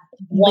that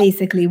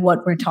basically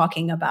what we're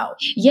talking about?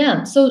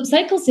 Yeah. So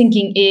cycle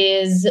syncing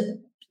is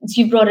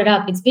you brought it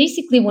up. It's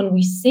basically when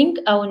we sync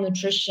our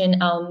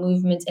nutrition, our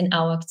movement, and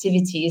our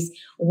activities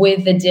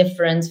with the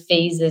different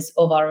phases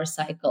of our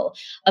cycle.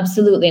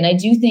 Absolutely. And I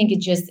do think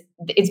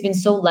it's been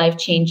so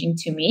life-changing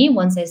to me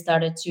once I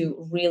started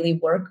to really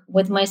work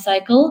with my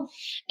cycle.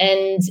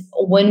 And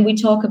when we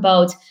talk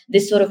about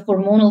this sort of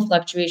hormonal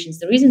fluctuations,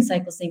 the reason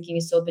cycle syncing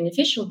is so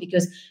beneficial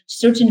because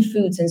certain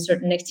foods and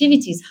certain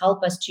activities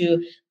help us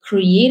to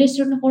create a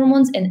certain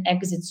hormones and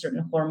exit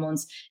certain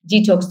hormones,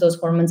 detox those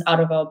hormones out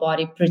of our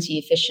body pretty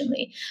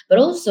efficiently. But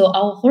also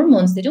our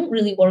hormones, they don't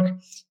really work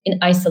in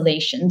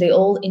isolation. They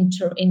all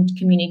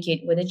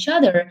communicate with each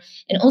other.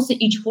 And also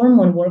each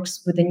hormone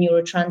works with a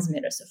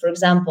neurotransmitter. So for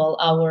example,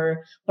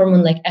 our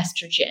hormone like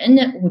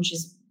estrogen, which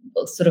is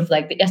sort of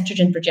like the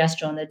estrogen,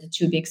 progesterone are the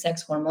two big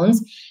sex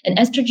hormones. And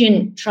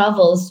estrogen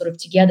travels sort of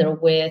together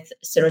with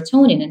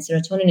serotonin, and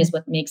serotonin is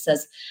what makes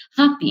us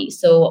happy.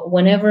 So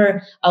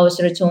whenever our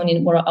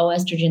serotonin or our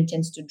estrogen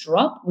tends to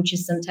drop, which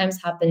is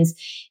sometimes happens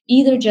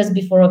either just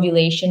before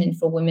ovulation, and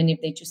for women,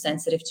 if they're too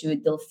sensitive to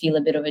it, they'll feel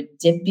a bit of a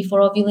dip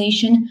before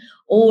ovulation,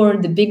 or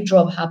the big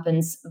drop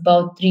happens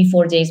about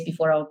 3-4 days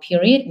before our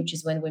period, which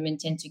is when women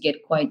tend to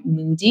get quite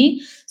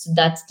moody. So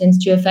that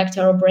tends to affect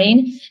our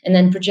brain. And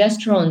then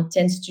progesterone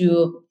tends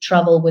to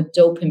travel with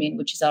dopamine,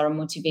 which is our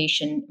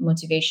motivation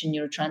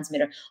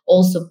neurotransmitter,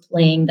 also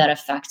playing that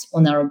effect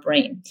on our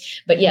brain.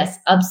 But yes,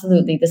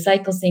 absolutely. The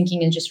cycle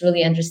syncing and just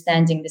really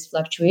understanding this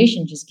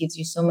fluctuation just gives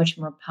you so much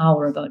more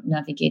power about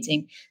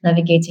navigating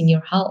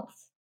your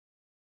health.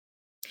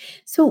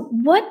 So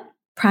what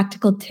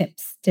practical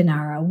tips,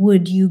 Dinara,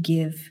 would you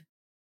give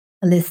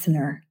a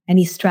listener?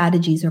 Any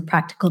strategies or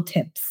practical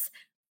tips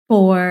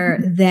for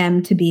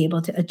them to be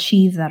able to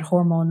achieve that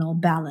hormonal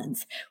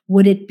balance?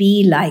 Would it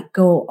be like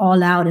go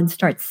all out and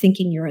start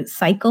syncing your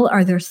cycle?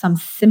 Are there some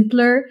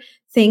simpler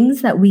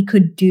things that we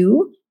could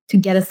do to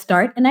get a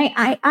start? And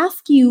I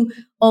ask you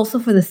also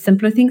for the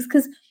simpler things,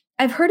 because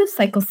I've heard of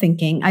cycle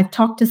syncing. I've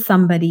talked to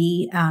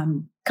somebody a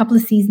couple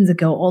of seasons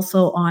ago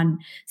also on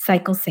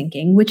cycle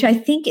syncing, which I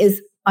think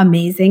is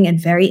amazing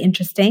and very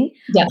interesting.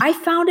 Yeah. I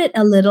found it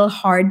a little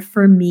hard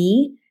for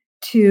me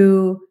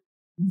to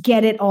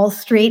get it all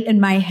straight in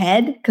my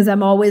head because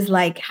I'm always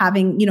like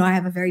having, I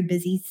have a very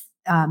busy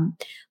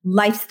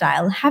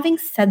lifestyle. Having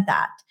said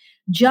that,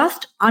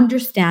 just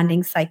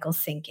understanding cycle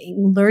syncing,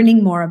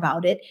 learning more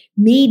about it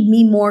made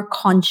me more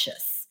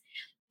conscious.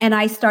 And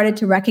I started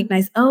to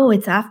recognize,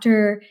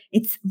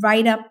 it's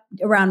right up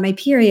around my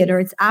period, or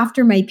it's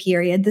after my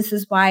period. This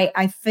is why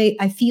I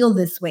feel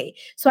this way.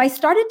 So I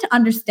started to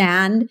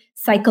understand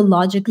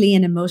psychologically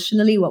and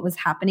emotionally what was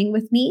happening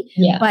with me.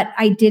 Yeah. But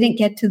I didn't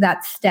get to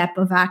that step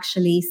of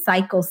actually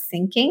cycle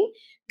syncing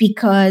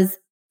because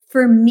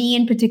for me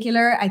in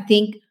particular, I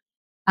think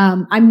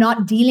I'm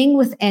not dealing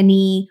with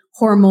any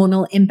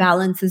hormonal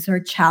imbalances or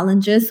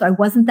challenges. So I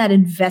wasn't that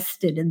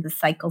invested in the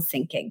cycle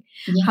syncing.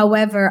 Yeah.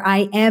 However,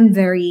 I am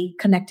very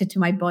connected to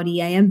my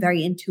body. I am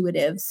very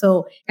intuitive.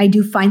 So I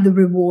do find the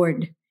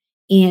reward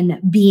in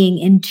being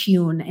in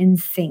tune, in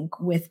sync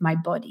with my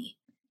body.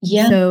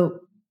 Yeah.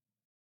 So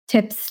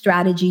tips,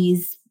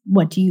 strategies,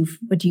 what do you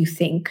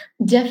think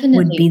Definitely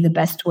would be the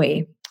best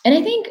way? And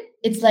I think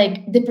it's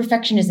like the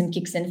perfectionism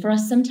kicks in for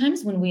us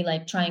sometimes when we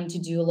like trying to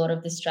do a lot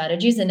of the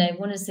strategies. And I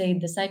want to say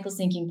the cycle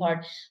syncing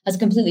part has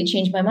completely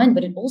changed my mind,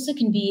 but it also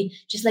can be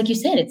just like you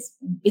said,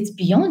 it's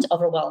beyond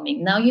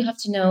overwhelming. Now you have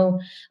to know,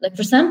 like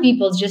for some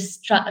people,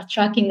 just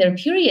tracking their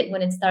period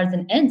when it starts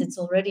and ends, it's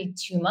already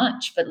too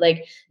much. But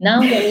like now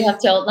that we have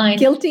to outline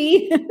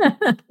guilty.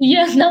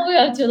 Yes, now we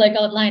have to like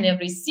outline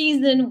every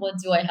season. What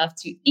do I have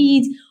to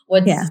eat?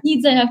 What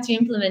seeds I have to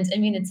implement? I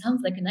mean, it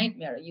sounds like a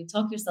nightmare. You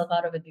talk yourself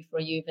out of it before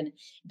you even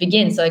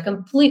begin. So I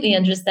completely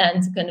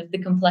understand kind of the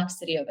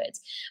complexity of it.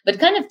 But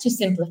kind of to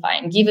simplify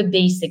and give a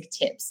basic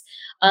tips.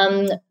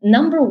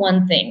 Number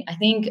one thing, I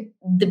think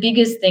the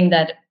biggest thing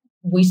that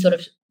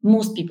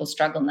most people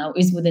struggle now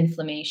is with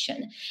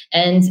inflammation.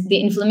 And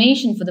the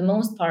inflammation, for the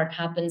most part,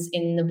 happens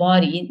in the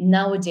body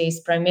nowadays,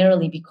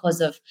 primarily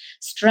because of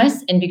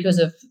stress and because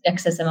of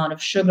excess amount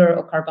of sugar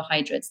or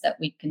carbohydrates that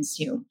we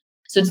consume.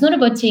 So it's not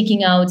about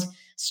taking out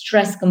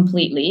stress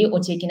completely or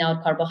taking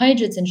out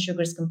carbohydrates and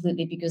sugars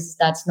completely, because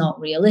that's not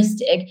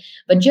realistic,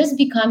 but just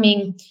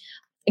becoming,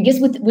 I guess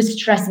with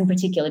stress in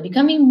particular,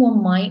 becoming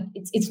more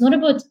it's not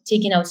about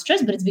taking out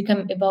stress, but it's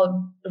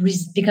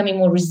becoming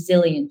more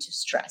resilient to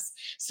stress.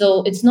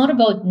 So it's not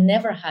about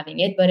never having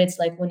it, but it's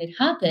like when it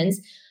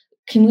happens,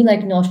 can we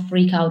like not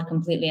freak out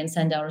completely and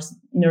send our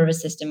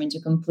nervous system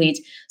into complete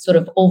sort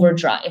of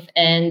overdrive?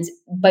 And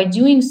by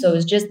doing so,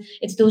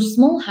 it's those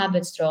small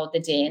habits throughout the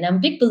day. And I'm a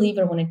big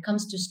believer when it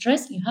comes to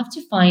stress, you have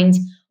to find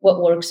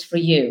what works for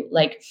you.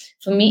 Like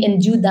for me,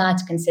 and do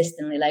that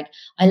consistently. Like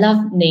I love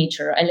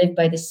nature. I live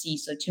by the sea.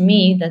 So to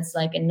me, that's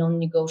like a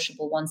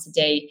non-negotiable once a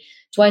day,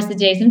 twice a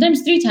day,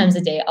 sometimes 3 times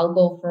a day. I'll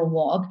go for a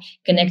walk.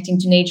 Connecting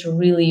to nature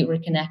really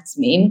reconnects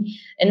me.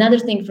 Another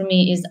thing for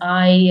me is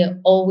I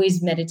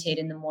always meditate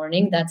in the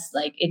morning. That's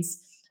like,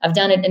 I've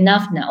done it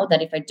enough now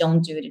that if I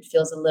don't do it, it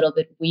feels a little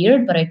bit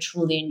weird, but I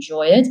truly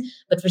enjoy it.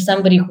 But for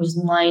somebody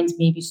whose mind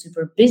may be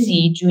super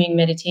busy, doing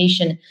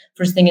meditation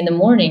first thing in the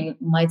morning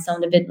might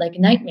sound a bit like a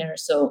nightmare.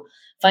 So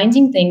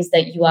finding things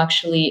that you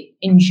actually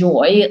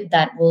enjoy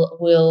that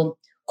will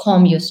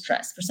calm your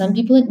stress. For some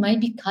people, it might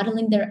be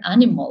cuddling their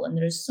animal. And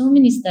there's so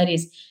many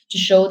studies to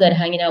show that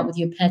hanging out with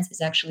your pets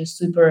is actually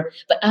super,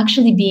 but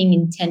actually being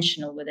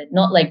intentional with it,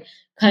 not like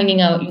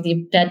hanging out with your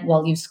pet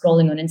while you're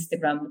scrolling on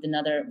Instagram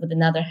with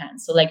another hand.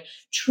 So like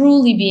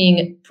truly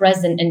being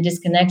present and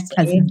disconnecting.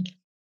 Present.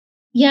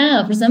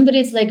 Yeah, for somebody,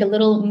 it's like a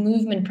little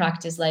movement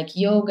practice, like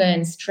yoga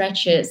and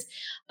stretches.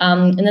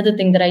 Another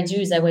thing that I do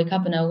is I wake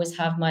up and I always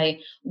have my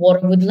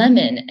water with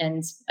lemon,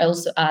 and I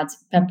also add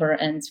pepper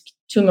and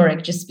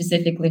turmeric just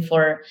specifically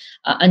for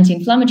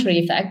anti-inflammatory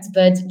effects.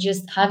 But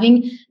just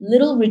having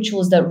little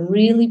rituals that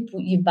really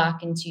put you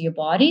back into your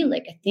body.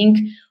 Like I think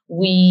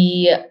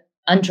we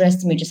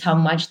underestimate just how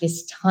much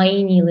these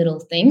tiny little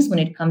things when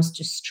it comes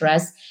to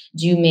stress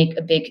do make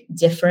a big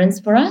difference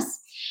for us.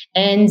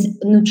 And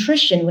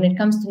nutrition, when it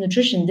comes to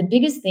nutrition, the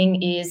biggest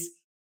thing is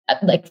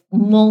like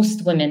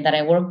most women that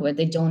I work with,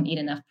 they don't eat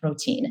enough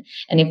protein.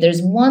 And if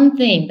there's one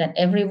thing that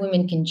every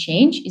woman can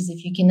change is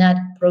if you can add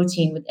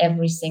protein with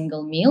every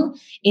single meal,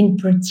 in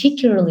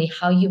particularly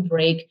how you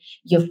break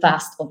your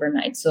fast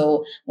overnight.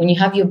 So when you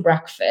have your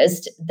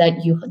breakfast,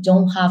 that you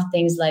don't have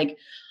things like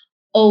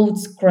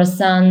oats,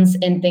 croissants,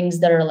 and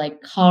things that are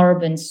like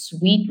carb and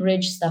sweet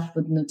rich stuff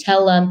with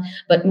Nutella,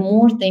 but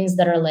more things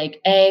that are like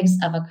eggs,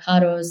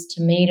 avocados,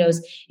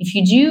 tomatoes. If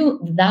you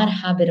do that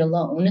habit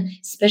alone,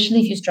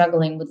 especially if you're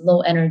struggling with low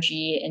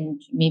energy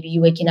and maybe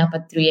you're waking up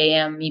at 3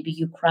 a.m., maybe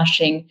you're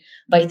crashing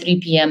by 3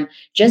 p.m.,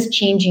 just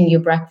changing your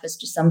breakfast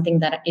to something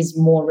that is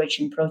more rich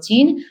in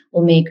protein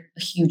will make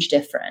a huge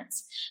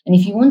difference. And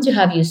if you want to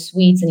have your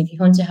sweets and if you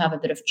want to have a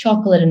bit of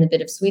chocolate and a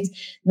bit of sweets,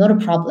 not a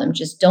problem.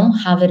 Just don't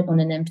have it on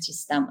an empty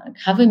stomach.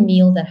 Have a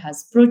meal that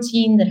has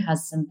protein, that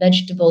has some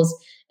vegetables,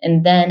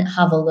 and then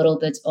have a little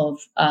bit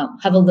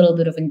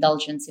of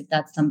indulgence if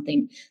that's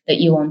something that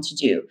you want to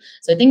do.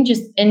 So I think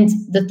and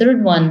the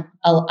third one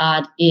I'll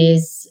add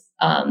is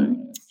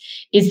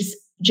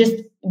just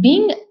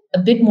being a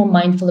bit more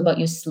mindful about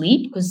your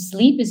sleep, because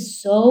sleep is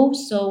so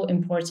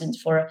important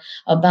for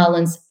a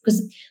balance.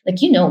 Because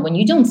when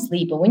you don't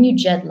sleep or when you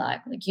jet lag,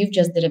 like you've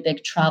just did a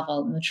big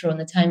travel, I'm not sure on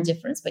the time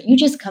difference, but you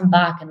just come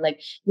back and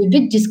like you're a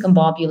bit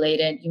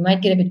discombobulated, you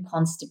might get a bit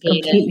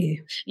constipated.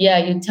 Completely. Yeah,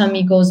 your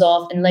tummy goes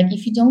off. And like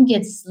if you don't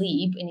get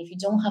sleep and if you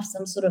don't have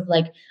some sort of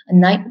like a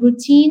night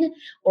routine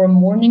or a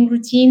morning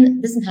routine,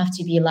 it doesn't have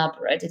to be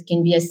elaborate. It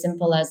can be as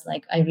simple as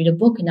like I read a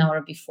book an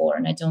hour before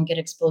and I don't get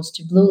exposed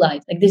to blue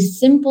light. Like these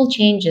simple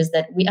changes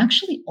that we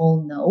actually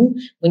all know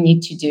we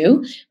need to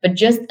do, but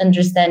just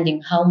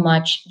understanding how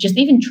much, just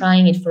even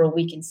trying it for a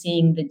week and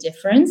seeing the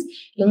difference,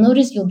 you'll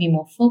notice you'll be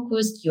more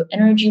focused, your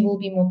energy will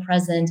be more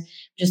present,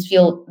 just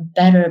feel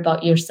better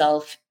about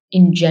yourself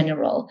in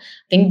general.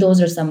 I think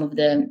those are some of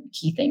the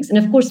key things. And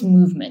of course,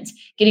 movement,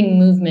 getting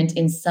movement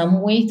in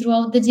some way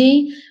throughout the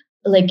day.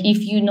 Like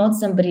if you're not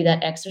somebody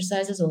that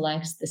exercises or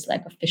likes this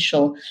like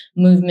official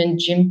movement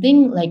gym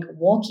thing, like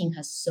walking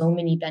has so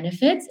many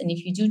benefits. And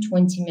if you do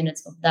 20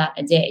 minutes of that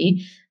a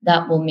day,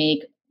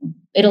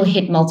 it'll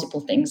hit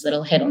multiple things.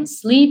 It'll hit on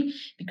sleep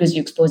because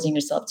you're exposing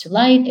yourself to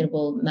light. It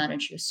will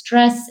manage your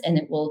stress and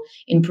it will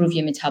improve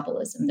your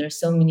metabolism. There's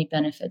so many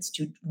benefits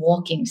to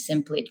walking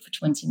simply for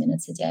 20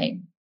 minutes a day.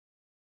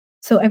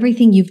 So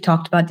everything you've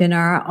talked about,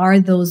 Dinara, are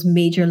those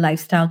major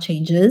lifestyle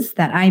changes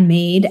that I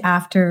made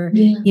after,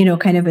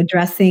 kind of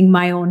addressing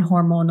my own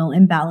hormonal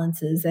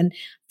imbalances. And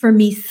for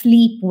me,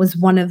 sleep was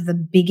one of the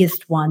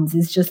biggest ones,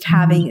 is just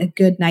having a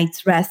good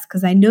night's rest.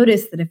 Because I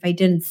noticed that if I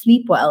didn't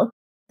sleep well,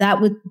 that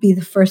would be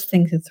the first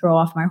thing to throw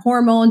off my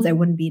hormones. I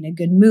wouldn't be in a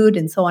good mood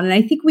and so on. And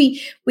I think we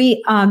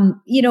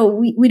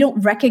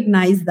don't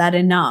recognize that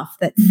enough,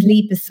 that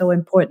sleep is so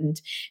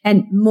important.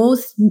 And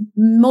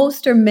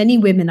most or many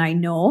women I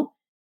know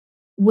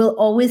will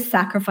always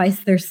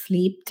sacrifice their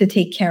sleep to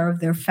take care of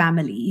their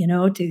family,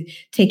 to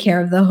take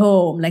care of the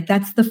home. Like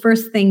that's the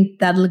first thing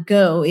that'll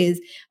go is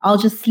I'll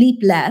just sleep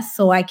less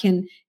so I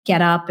can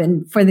get up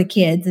and for the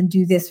kids and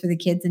do this for the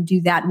kids and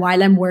do that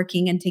while I'm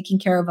working and taking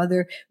care of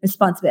other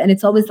responsibilities. And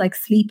it's always like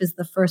sleep is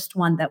the first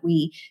one that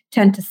we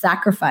tend to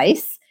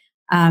sacrifice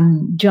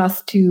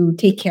just to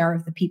take care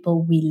of the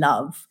people we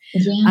love.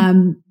 Yeah.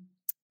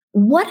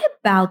 What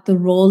about the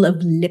role of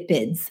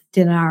lipids,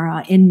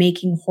 Dinara, in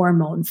making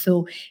hormones?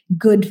 So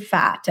good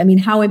fat. I mean,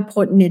 how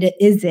important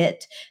is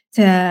it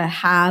to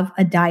have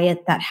a diet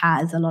that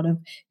has a lot of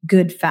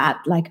good fat,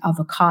 like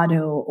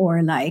avocado,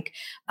 or like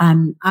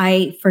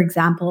I, for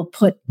example,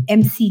 put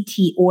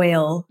MCT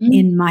oil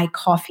in my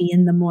coffee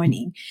in the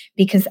morning,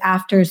 because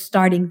after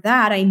starting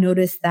that, I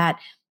noticed that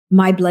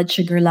my blood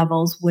sugar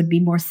levels would be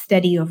more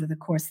steady over the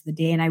course of the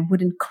day and I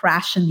wouldn't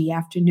crash in the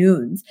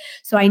afternoons.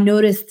 So I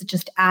noticed that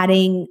just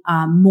adding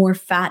more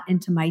fat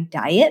into my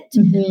diet,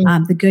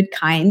 the good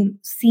kind,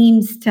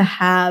 seems to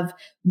have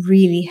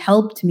really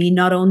helped me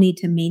not only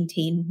to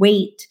maintain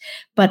weight,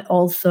 but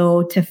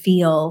also to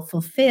feel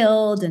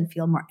fulfilled and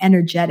feel more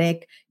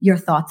energetic. Your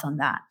thoughts on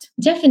that?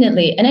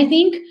 Definitely. And I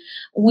think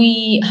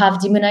we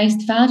have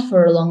demonized fat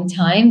for a long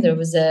time. There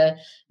was a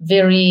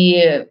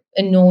very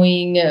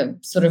annoying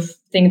sort of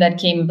thing that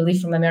came, I believe,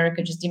 from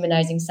America, just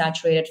demonizing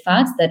saturated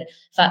fats, that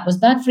fat was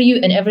bad for you,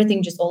 and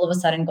everything just all of a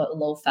sudden got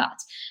low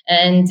fat.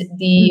 And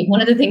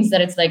one of the things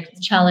that it's like the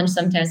challenge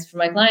sometimes for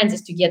my clients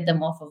is to get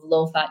them off of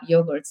low fat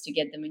yogurts, to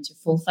get them into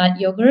full fat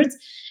yogurts,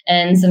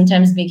 and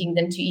sometimes making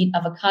them to eat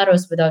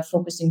avocados without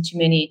focusing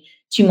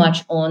too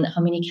much on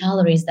how many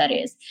calories that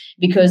is,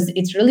 because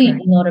it's really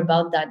not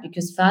about that,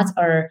 because fats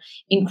are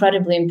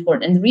incredibly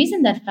important. And the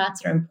reason that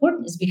fats are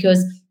important is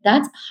because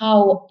that's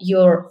how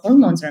your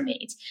hormones are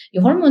made.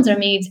 Your hormones are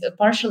made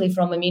partially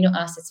from amino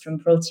acids from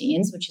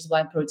proteins, which is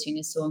why protein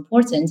is so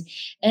important.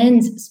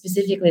 And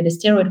specifically the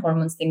steroid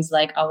hormones, things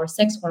like our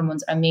sex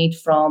hormones, are made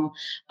from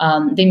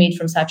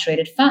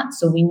saturated fat.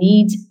 So we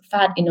need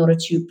fat in order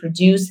to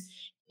produce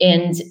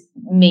and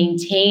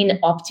maintain,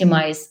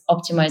 optimize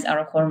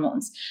our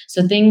hormones.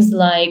 So things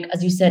like,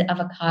 as you said,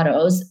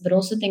 avocados, but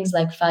also things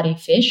like fatty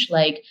fish,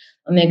 like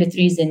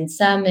omega-3s in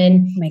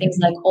salmon, things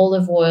like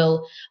olive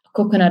oil,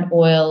 coconut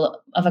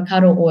oil,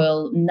 avocado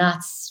oil,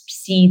 nuts,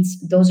 seeds.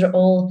 Those are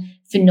all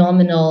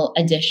phenomenal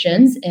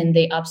additions, and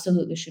they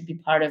absolutely should be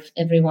part of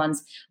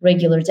everyone's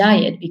regular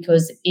diet,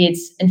 because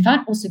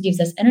fat also gives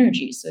us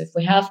energy. So if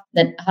we have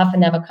that half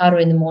an avocado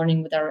in the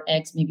morning with our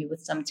eggs, maybe with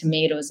some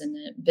tomatoes and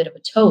a bit of a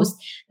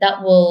toast,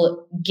 that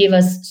will give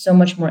us so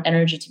much more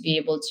energy to be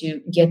able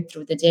to get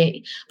through the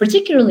day,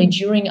 particularly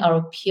during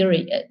our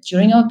period.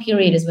 During our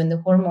period is when the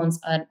hormones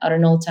are at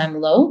an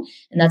all-time low,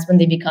 and that's when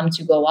they become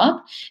to go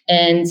up.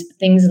 And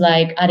things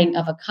like adding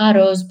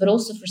avocados, but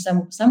also for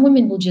some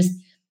women will just,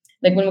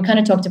 like when we kind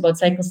of talked about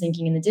cycle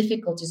syncing and the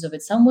difficulties of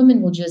it, some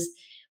women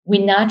we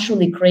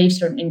naturally crave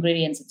certain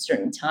ingredients at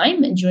certain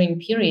time. And during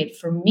period,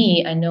 for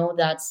me, I know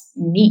that's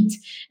meat.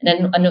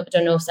 And I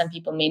don't know if some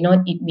people may not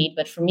eat meat,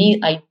 but for me,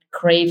 I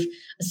crave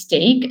a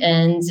steak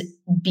and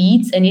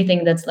beets,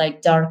 anything that's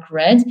like dark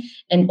red,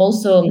 and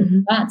also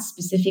fats,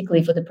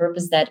 specifically for the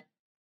purpose that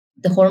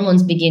the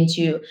hormones begin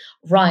to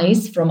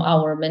rise from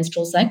our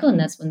menstrual cycle, and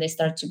that's when they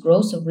start to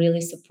grow. So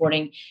really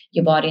supporting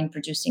your body in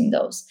producing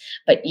those.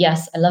 But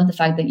yes, I love the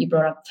fact that you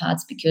brought up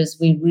fats, because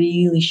we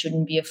really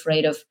shouldn't be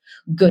afraid of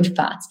good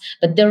fats.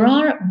 But there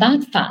are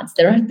bad fats.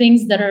 There are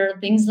things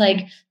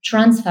like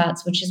trans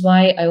fats, which is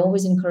why I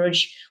always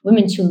encourage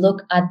women to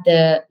look at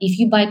if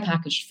you buy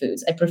packaged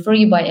foods, I prefer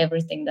you buy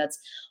everything that's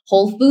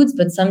whole foods,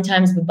 but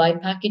sometimes we buy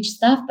packaged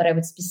stuff. But I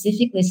would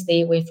specifically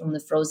stay away from the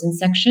frozen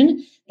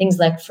section. Things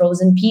like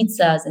frozen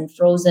pizzas and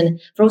frozen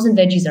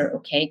veggies are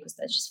okay, because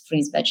that's just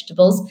freeze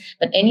vegetables.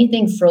 But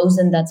anything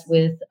frozen that's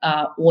with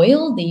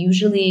oil, they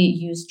usually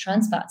use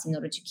trans fats in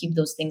order to keep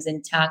those things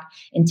intact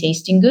and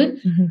tasting good.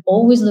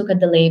 Always look at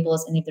the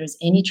labels, and if there's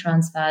any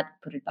trans fat,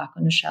 put it back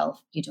on the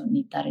shelf. You don't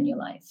need that in your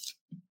life.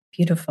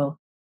 Beautiful.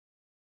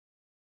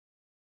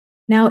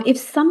 Now, if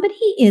somebody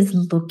is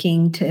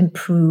looking to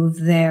improve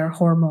their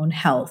hormone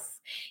health,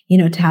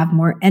 to have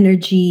more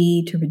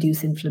energy, to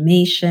reduce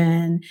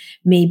inflammation,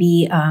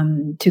 maybe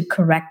to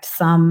correct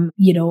some,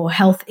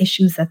 health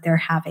issues that they're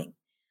having,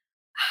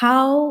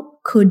 how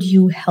could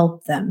you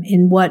help them?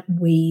 In what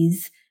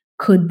ways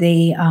could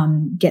they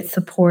get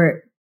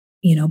support,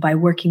 by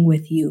working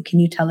with you? Can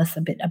you tell us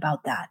a bit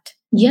about that?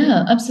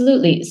 Yeah,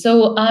 absolutely.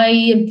 So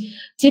I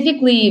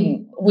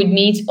typically would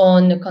meet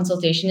on a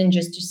consultation and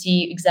just to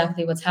see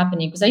exactly what's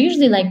happening, because I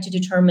usually like to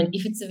determine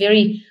if it's a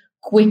very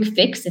quick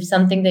fix, if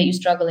something that you're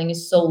struggling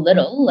is so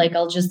little, like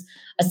I'll just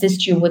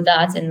assist you with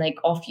that and like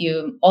off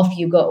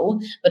you go.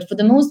 But for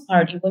the most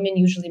part, women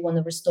usually want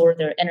to restore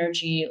their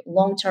energy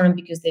long term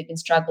because they've been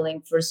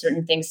struggling for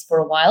certain things for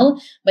a while.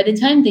 By the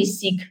time they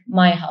seek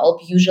my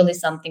help, usually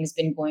something's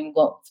been going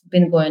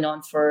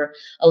on for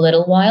a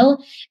little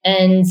while.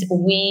 And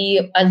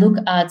I look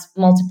at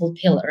multiple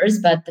pillars,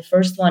 but the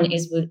first one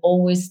is we'd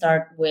always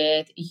start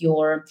with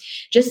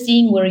just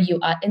seeing where you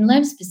are in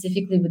life,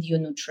 specifically with your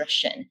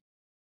nutrition.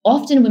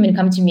 Often women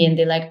come to me and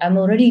they're like, I'm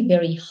already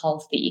very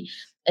healthy.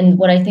 And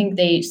what I think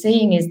they're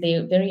saying is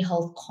they're very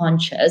health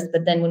conscious.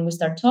 But then when we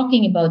start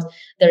talking about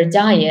their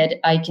diet,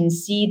 I can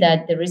see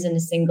that there isn't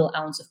a single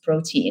ounce of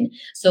protein.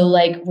 So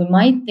like we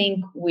might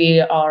think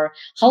we are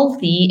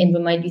healthy and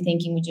we might be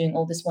thinking we're doing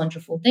all these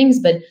wonderful things,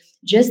 but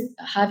just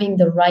having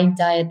the right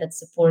diet that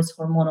supports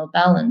hormonal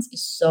balance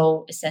is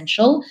so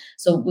essential.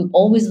 So we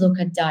always look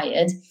at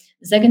diet.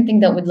 The second thing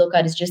that we'd look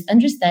at is just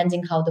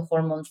understanding how the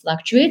hormone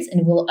fluctuates.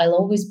 And I'll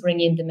always bring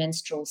in the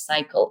menstrual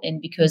cycle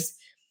in, because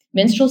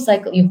menstrual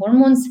cycle,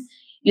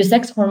 your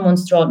sex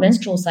hormones throughout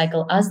menstrual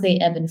cycle, as they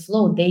ebb and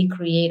flow, they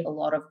create a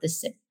lot of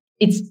this.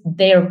 It's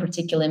their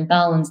particular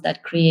imbalance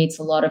that creates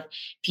a lot of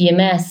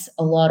PMS,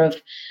 a lot of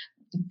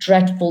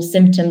dreadful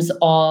symptoms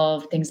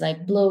of things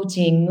like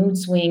bloating, mood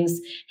swings,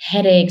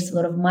 headaches, a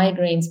lot of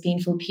migraines,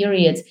 painful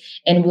periods.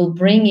 And we'll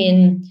bring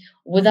in,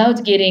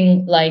 without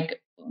getting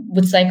like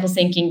with cycle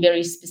syncing,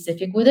 very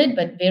specific with it,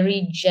 but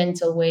very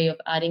gentle way of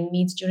adding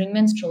meats during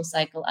menstrual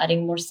cycle,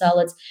 adding more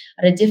salads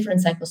at a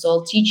different cycle. So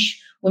I'll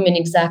teach women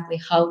exactly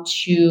how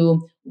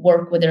to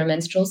work with their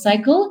menstrual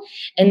cycle.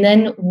 And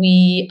then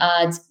we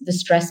add the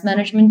stress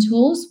management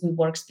tools. We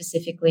work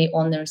specifically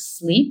on their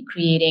sleep,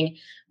 creating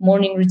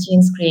morning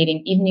routines,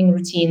 creating evening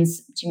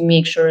routines to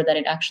make sure that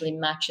it actually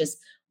matches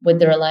with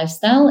their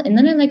lifestyle. And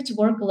then I like to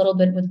work a little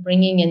bit with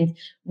bringing and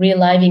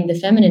realigning the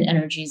feminine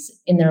energies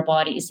in their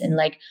bodies, and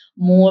like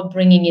more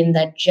bringing in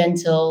that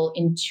gentle,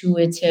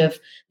 intuitive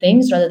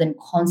things rather than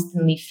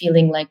constantly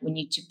feeling like we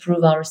need to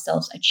prove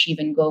ourselves, achieve,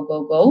 and go,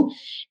 go, go.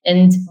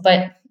 And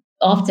but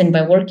often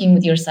by working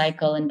with your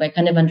cycle and by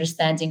kind of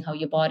understanding how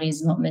your body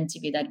is not meant to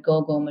be that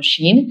go-go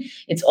machine,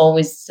 it's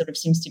always sort of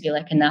seems to be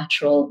like a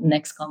natural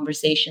next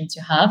conversation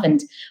to have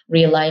and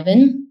realign.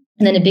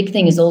 And then a big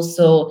thing is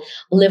also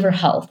liver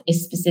health,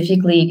 is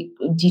specifically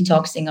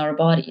detoxing our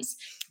bodies.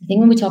 I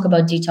think when we talk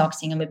about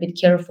detoxing, I'm a bit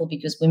careful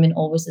because women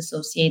always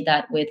associate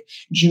that with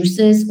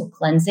juices or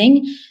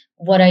cleansing.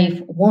 What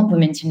I want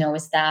women to know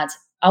is that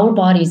our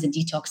body is a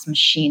detox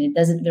machine. It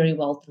does it very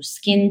well through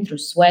skin, through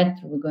sweat,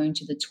 through going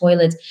to the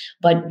toilet.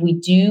 But we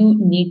do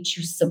need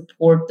to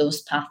support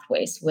those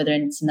pathways, whether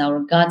it's in our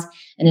gut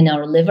and in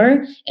our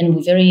liver. And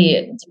we're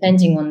very,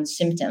 depending on the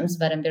symptoms,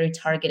 but I'm very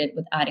targeted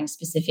with adding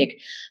specific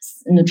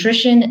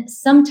nutrition.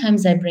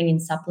 Sometimes I bring in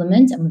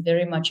supplements. I'm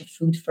very much a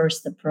food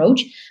first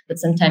approach, but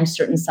sometimes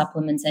certain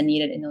supplements are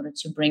needed in order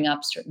to bring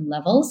up certain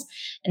levels.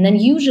 And then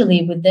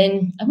usually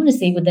within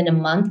a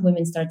month,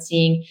 women start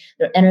seeing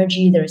their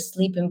energy, their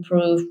sleep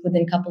improve.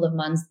 Within a couple of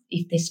months,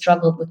 if they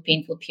struggled with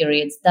painful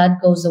periods, that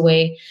goes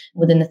away.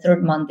 Within the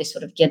third month, they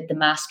sort of get the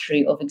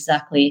mastery of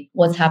exactly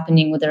what's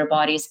happening with their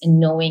bodies and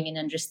knowing and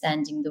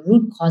understanding the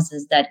root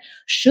causes that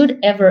should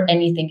ever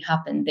anything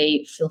happen,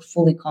 they feel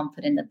fully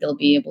confident that they'll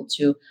be able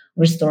to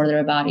restore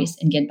their bodies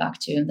and get back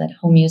to that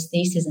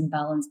homeostasis and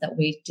balance that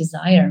we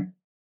desire.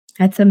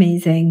 That's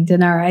amazing,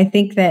 Dinara. I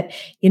think that,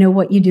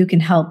 what you do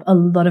can help a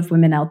lot of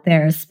women out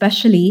there,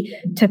 especially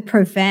to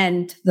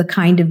prevent the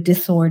kind of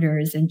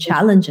disorders and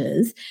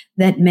challenges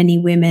that many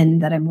women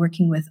that I'm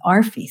working with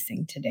are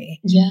facing today.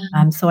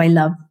 Yeah. So I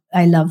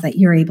love that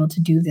you're able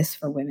to do this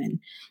for women.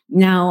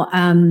 Now,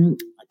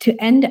 to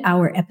end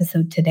our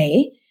episode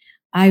today,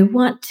 I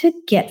want to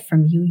get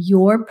from you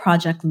your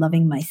Project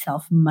Loving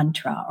Myself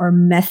mantra or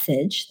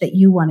message that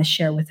you want to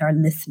share with our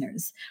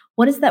listeners.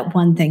 What is that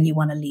one thing you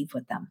want to leave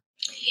with them?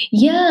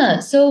 Yeah.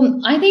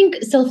 So I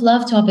think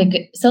self-love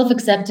topic,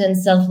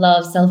 self-acceptance,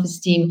 self-love,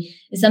 self-esteem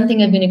is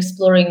something I've been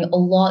exploring a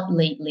lot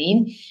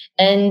lately.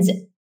 And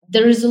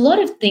there is a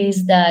lot of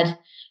things that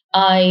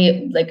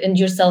I like, and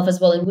yourself as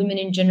well, and women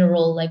in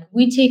general, like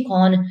we take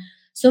on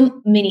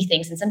so many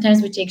things, and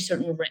sometimes we take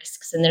certain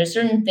risks. And there's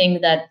certain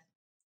things that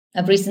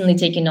I've recently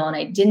taken on.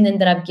 I didn't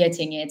end up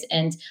getting it.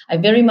 And I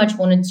very much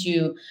wanted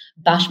to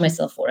bash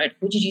myself for it.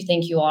 Who did you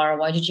think you are?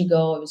 Why did you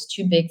go? It was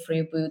too big for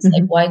your boots.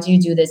 Like, why do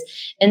you do this?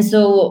 And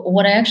so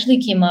what I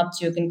actually came up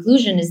to a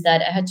conclusion is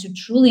that I had to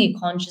truly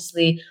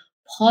consciously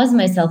pause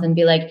myself and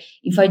be like,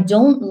 if I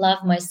don't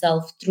love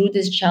myself through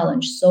this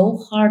challenge so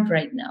hard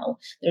right now,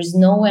 there's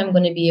no way I'm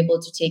going to be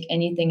able to take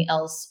anything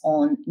else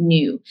on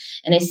new.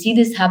 And I see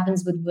this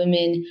happens with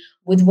women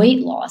with weight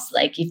loss.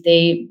 Like if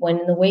they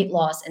went in the weight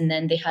loss and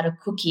then they had a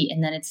cookie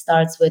and then it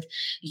starts with,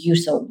 you're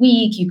so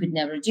weak, you could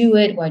never do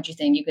it. Why'd you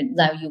think you could,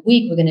 now you're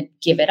weak, we're going to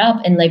give it up.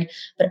 And like,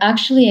 but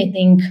actually I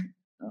think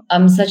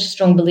I'm such a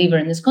strong believer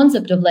in this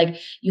concept of like,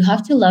 you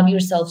have to love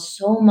yourself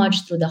so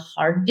much through the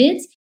hard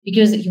bits,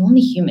 because you're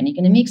only human. You're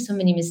going to make so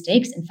many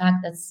mistakes. In fact,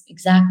 that's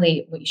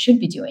exactly what you should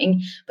be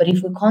doing. But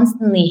if we're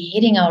constantly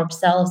hitting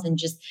ourselves and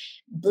just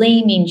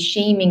blaming,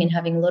 shaming, and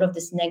having a lot of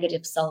this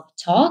negative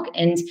self-talk,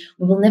 and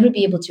we will never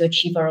be able to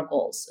achieve our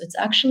goals. So it's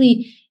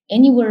actually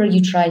anywhere you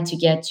try to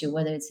get to,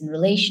 whether it's in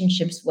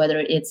relationships, whether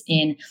it's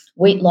in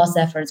weight loss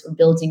efforts or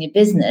building a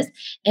business,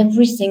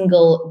 every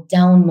single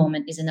down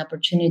moment is an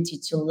opportunity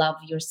to love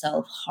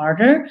yourself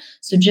harder.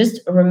 So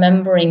just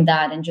remembering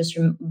that and just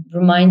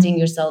reminding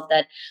yourself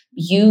that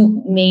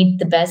you made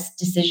the best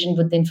decision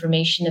with the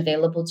information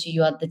available to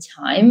you at the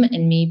time.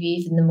 And maybe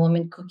if in the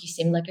moment cookie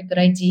seemed like a good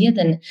idea,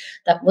 then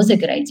that was a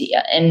good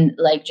idea. And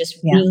like just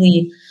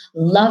really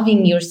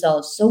loving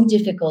yourself, so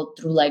difficult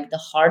through like the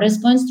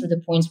hardest points, through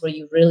the points where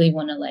you really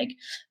want to like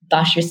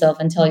bash yourself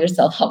and tell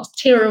yourself how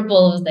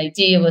terrible the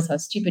idea was, how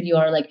stupid you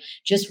are, like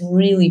just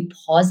really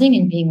pausing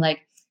and being like,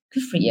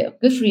 good for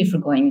you for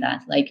going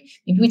that. Like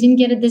maybe we didn't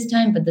get it this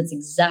time, but that's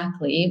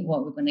exactly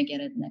what we're going to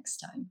get it next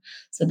time.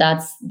 So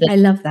I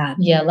love that.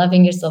 Yeah.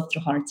 Loving yourself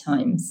through hard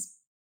times.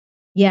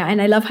 Yeah.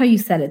 And I love how you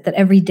said it, that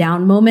every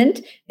down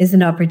moment is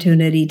an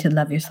opportunity to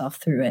love yourself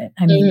through it.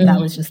 I mean, that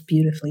was just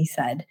beautifully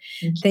said.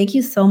 Thank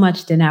you so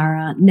much,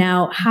 Dinara.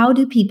 Now, how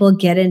do people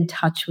get in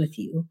touch with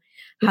you?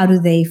 How do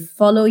they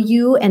follow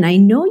you? And I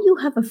know you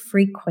have a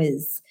free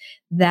quiz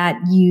that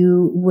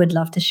you would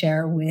love to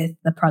share with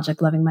the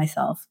Project Loving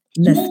Myself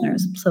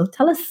listeners. So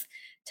tell us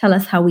tell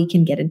us how we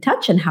can get in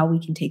touch and how we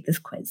can take this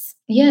quiz.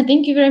 Yeah,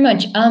 thank you very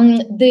much.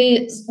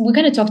 We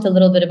kind of talked a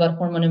little bit about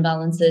hormone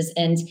imbalances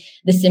and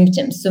the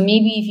symptoms. So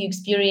maybe if you're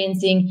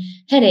experiencing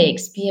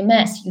headaches,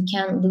 PMS, you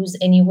can't lose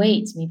any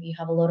weight. Maybe you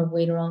have a lot of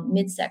weight around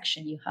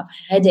midsection, you have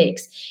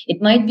headaches.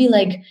 It might be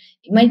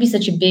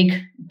such a big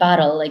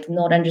battle, like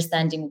not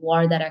understanding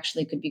why that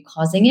actually could be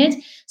causing it.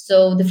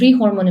 So the free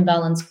hormone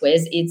imbalance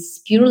quiz, it's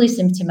purely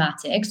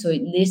symptomatic. So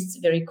it lists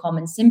very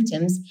common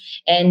symptoms.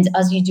 And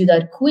as you do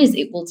that quiz,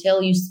 it will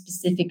tell you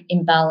specific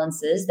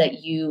imbalances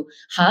that you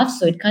have.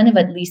 So it kind of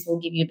at least will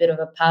give you a bit of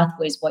a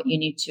pathways what you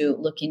need to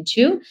look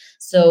into.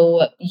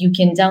 So you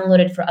can download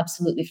it for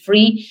absolutely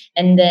free,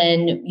 and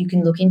then you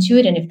can look into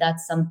it. And if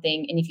that's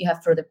something, and if you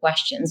have further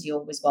questions, you're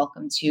always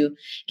welcome to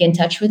get in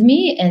touch with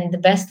me. And the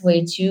best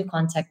way to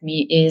contact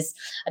me is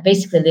I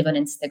basically live on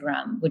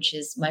Instagram, which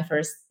is my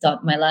first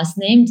dot, my last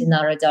name,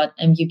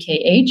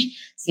 dinara.mukh.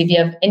 So if you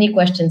have any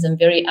questions, I'm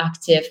very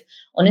active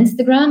on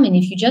Instagram. And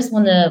if you just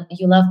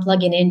you love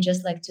plugging in,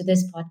 just like to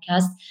this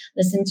podcast,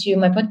 listen to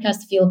my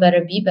podcast, Feel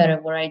Better, Be Better,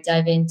 where I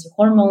dive into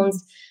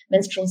hormones,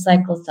 menstrual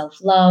cycle,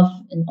 self-love,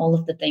 and all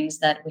of the things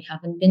that we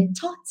haven't been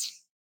taught.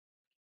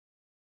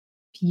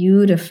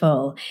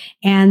 Beautiful.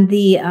 And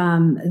the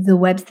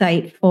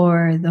website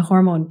for the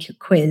hormone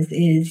quiz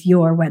is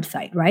your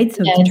website, right?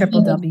 So it's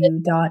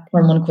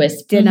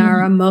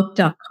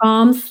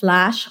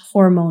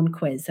www.dinaramukh.com/hormone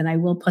quiz. And I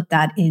will put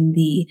that in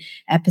the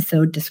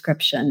episode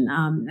description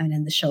and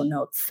in the show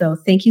notes. So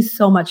thank you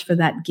so much for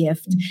that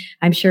gift.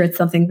 I'm sure it's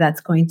something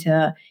that's going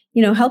to,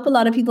 help a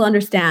lot of people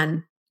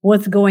understand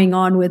what's going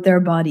on with their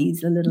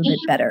bodies a little bit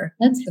better.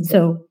 That's the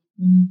goal.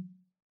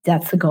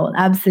 That's the goal.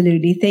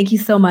 Absolutely. Thank you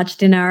so much,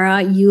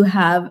 Dinara. You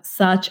have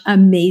such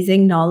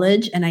amazing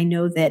knowledge. And I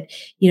know that,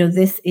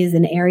 this is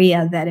an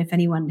area that if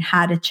anyone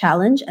had a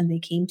challenge and they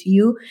came to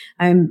you,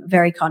 I'm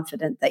very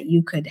confident that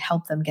you could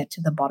help them get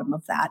to the bottom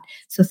of that.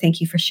 So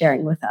thank you for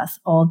sharing with us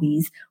all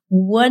these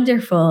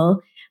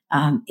wonderful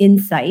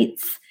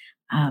insights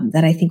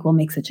that I think will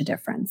make such a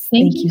difference.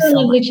 Thank you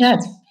so much.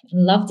 Chat.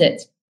 Loved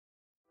it.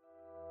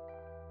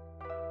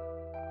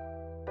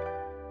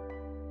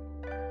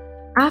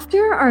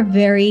 After our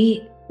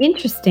very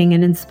interesting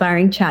and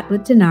inspiring chat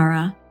with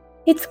Dinara,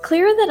 it's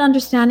clear that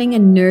understanding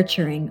and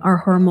nurturing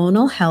our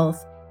hormonal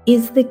health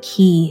is the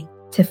key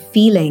to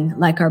feeling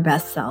like our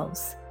best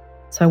selves.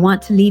 So I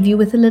want to leave you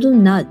with a little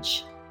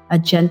nudge, a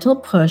gentle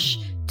push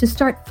to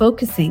start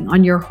focusing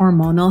on your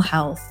hormonal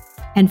health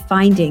and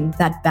finding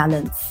that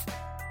balance.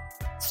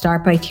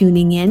 Start by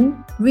tuning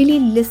in, really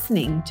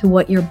listening to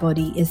what your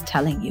body is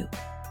telling you.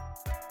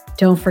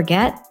 Don't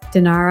forget,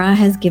 Dinara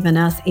has given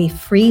us a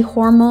free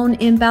hormone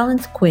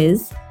imbalance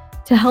quiz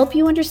to help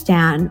you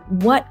understand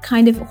what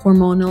kind of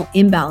hormonal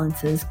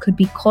imbalances could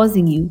be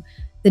causing you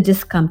the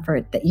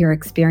discomfort that you're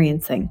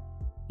experiencing.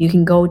 You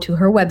can go to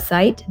her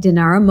website,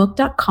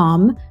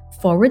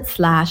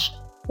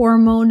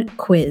 dinaramukh.com/hormone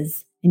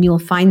quiz, and you'll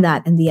find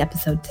that in the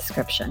episode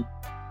description.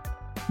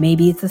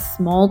 Maybe it's a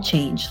small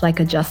change like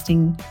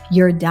adjusting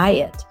your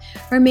diet,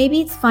 or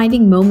maybe it's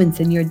finding moments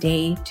in your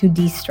day to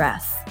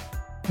de-stress.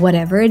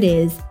 Whatever it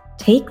is,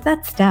 take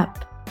that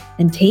step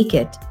and take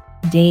it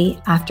day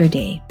after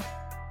day.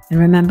 And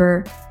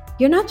remember,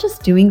 you're not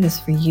just doing this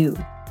for you.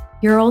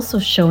 You're also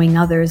showing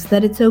others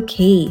that it's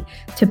okay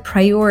to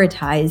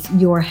prioritize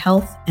your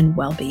health and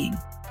well-being.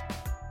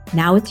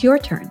 Now it's your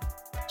turn.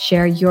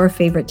 Share your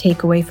favorite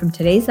takeaway from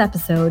today's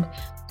episode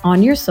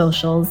on your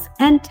socials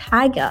and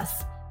tag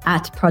us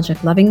at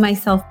Project Loving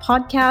Myself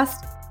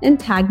Podcast and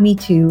tag me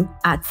too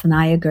at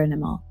Sanaya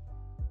Gurnimal.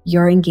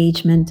 Your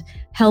engagement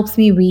helps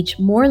me reach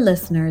more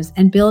listeners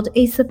and build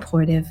a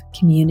supportive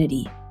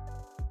community.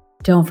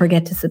 Don't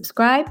forget to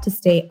subscribe to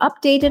stay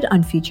updated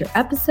on future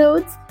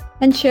episodes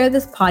and share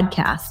this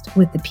podcast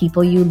with the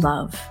people you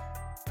love.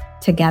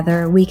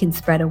 Together, we can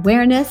spread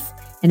awareness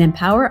and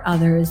empower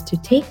others to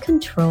take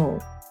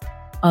control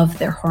of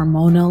their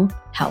hormonal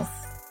health.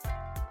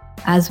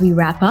 As we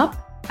wrap up,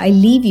 I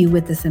leave you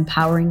with this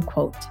empowering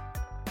quote.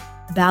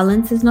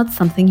 Balance is not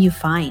something you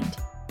find,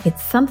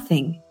 it's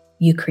something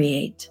you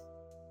create.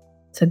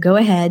 So go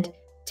ahead,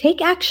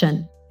 take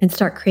action, and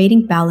start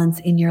creating balance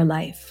in your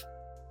life.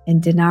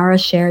 And Dinara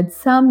shared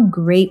some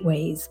great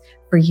ways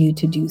for you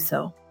to do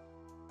so.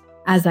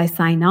 As I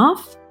sign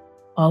off,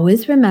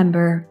 always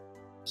remember,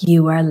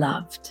 you are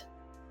loved.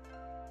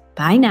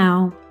 Bye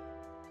now.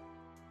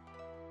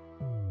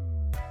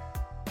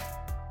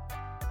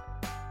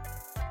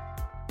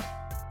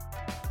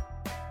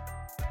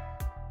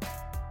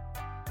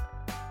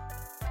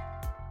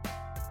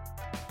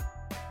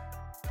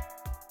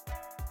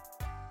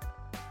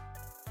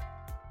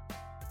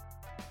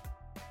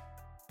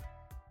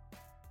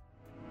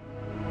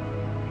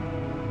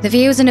 The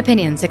views and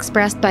opinions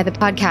expressed by the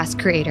podcast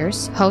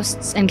creators,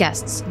 hosts, and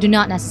guests do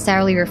not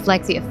necessarily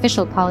reflect the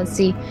official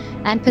policy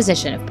and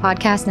position of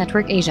Podcast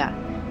Network Asia,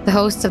 the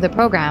hosts of the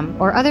program,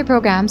 or other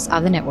programs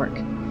of the network.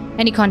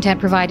 Any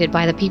content provided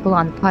by the people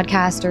on the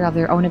podcast are of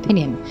their own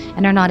opinion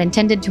and are not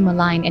intended to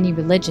malign any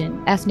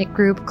religion, ethnic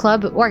group,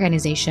 club,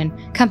 organization,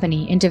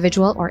 company,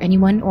 individual, or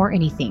anyone or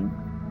anything.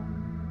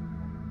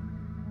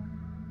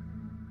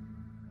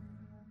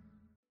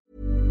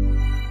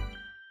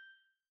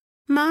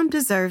 Mom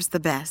deserves the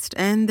best,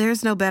 and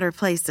there's no better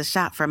place to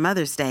shop for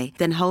Mother's Day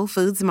than Whole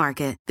Foods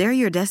Market. They're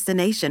your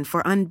destination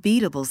for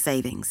unbeatable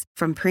savings,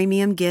 from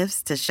premium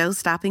gifts to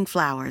show-stopping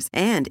flowers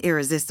and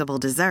irresistible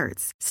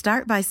desserts.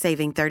 Start by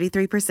saving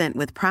 33%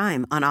 with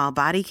Prime on all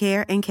body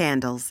care and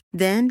candles.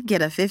 Then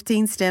get a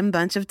 15-stem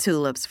bunch of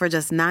tulips for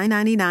just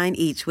 $9.99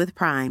 each with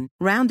Prime.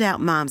 Round out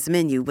Mom's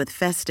menu with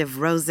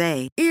festive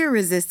rosé,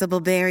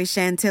 irresistible berry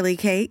chantilly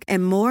cake,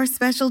 and more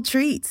special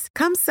treats.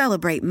 Come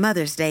celebrate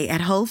Mother's Day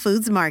at Whole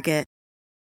Foods Market.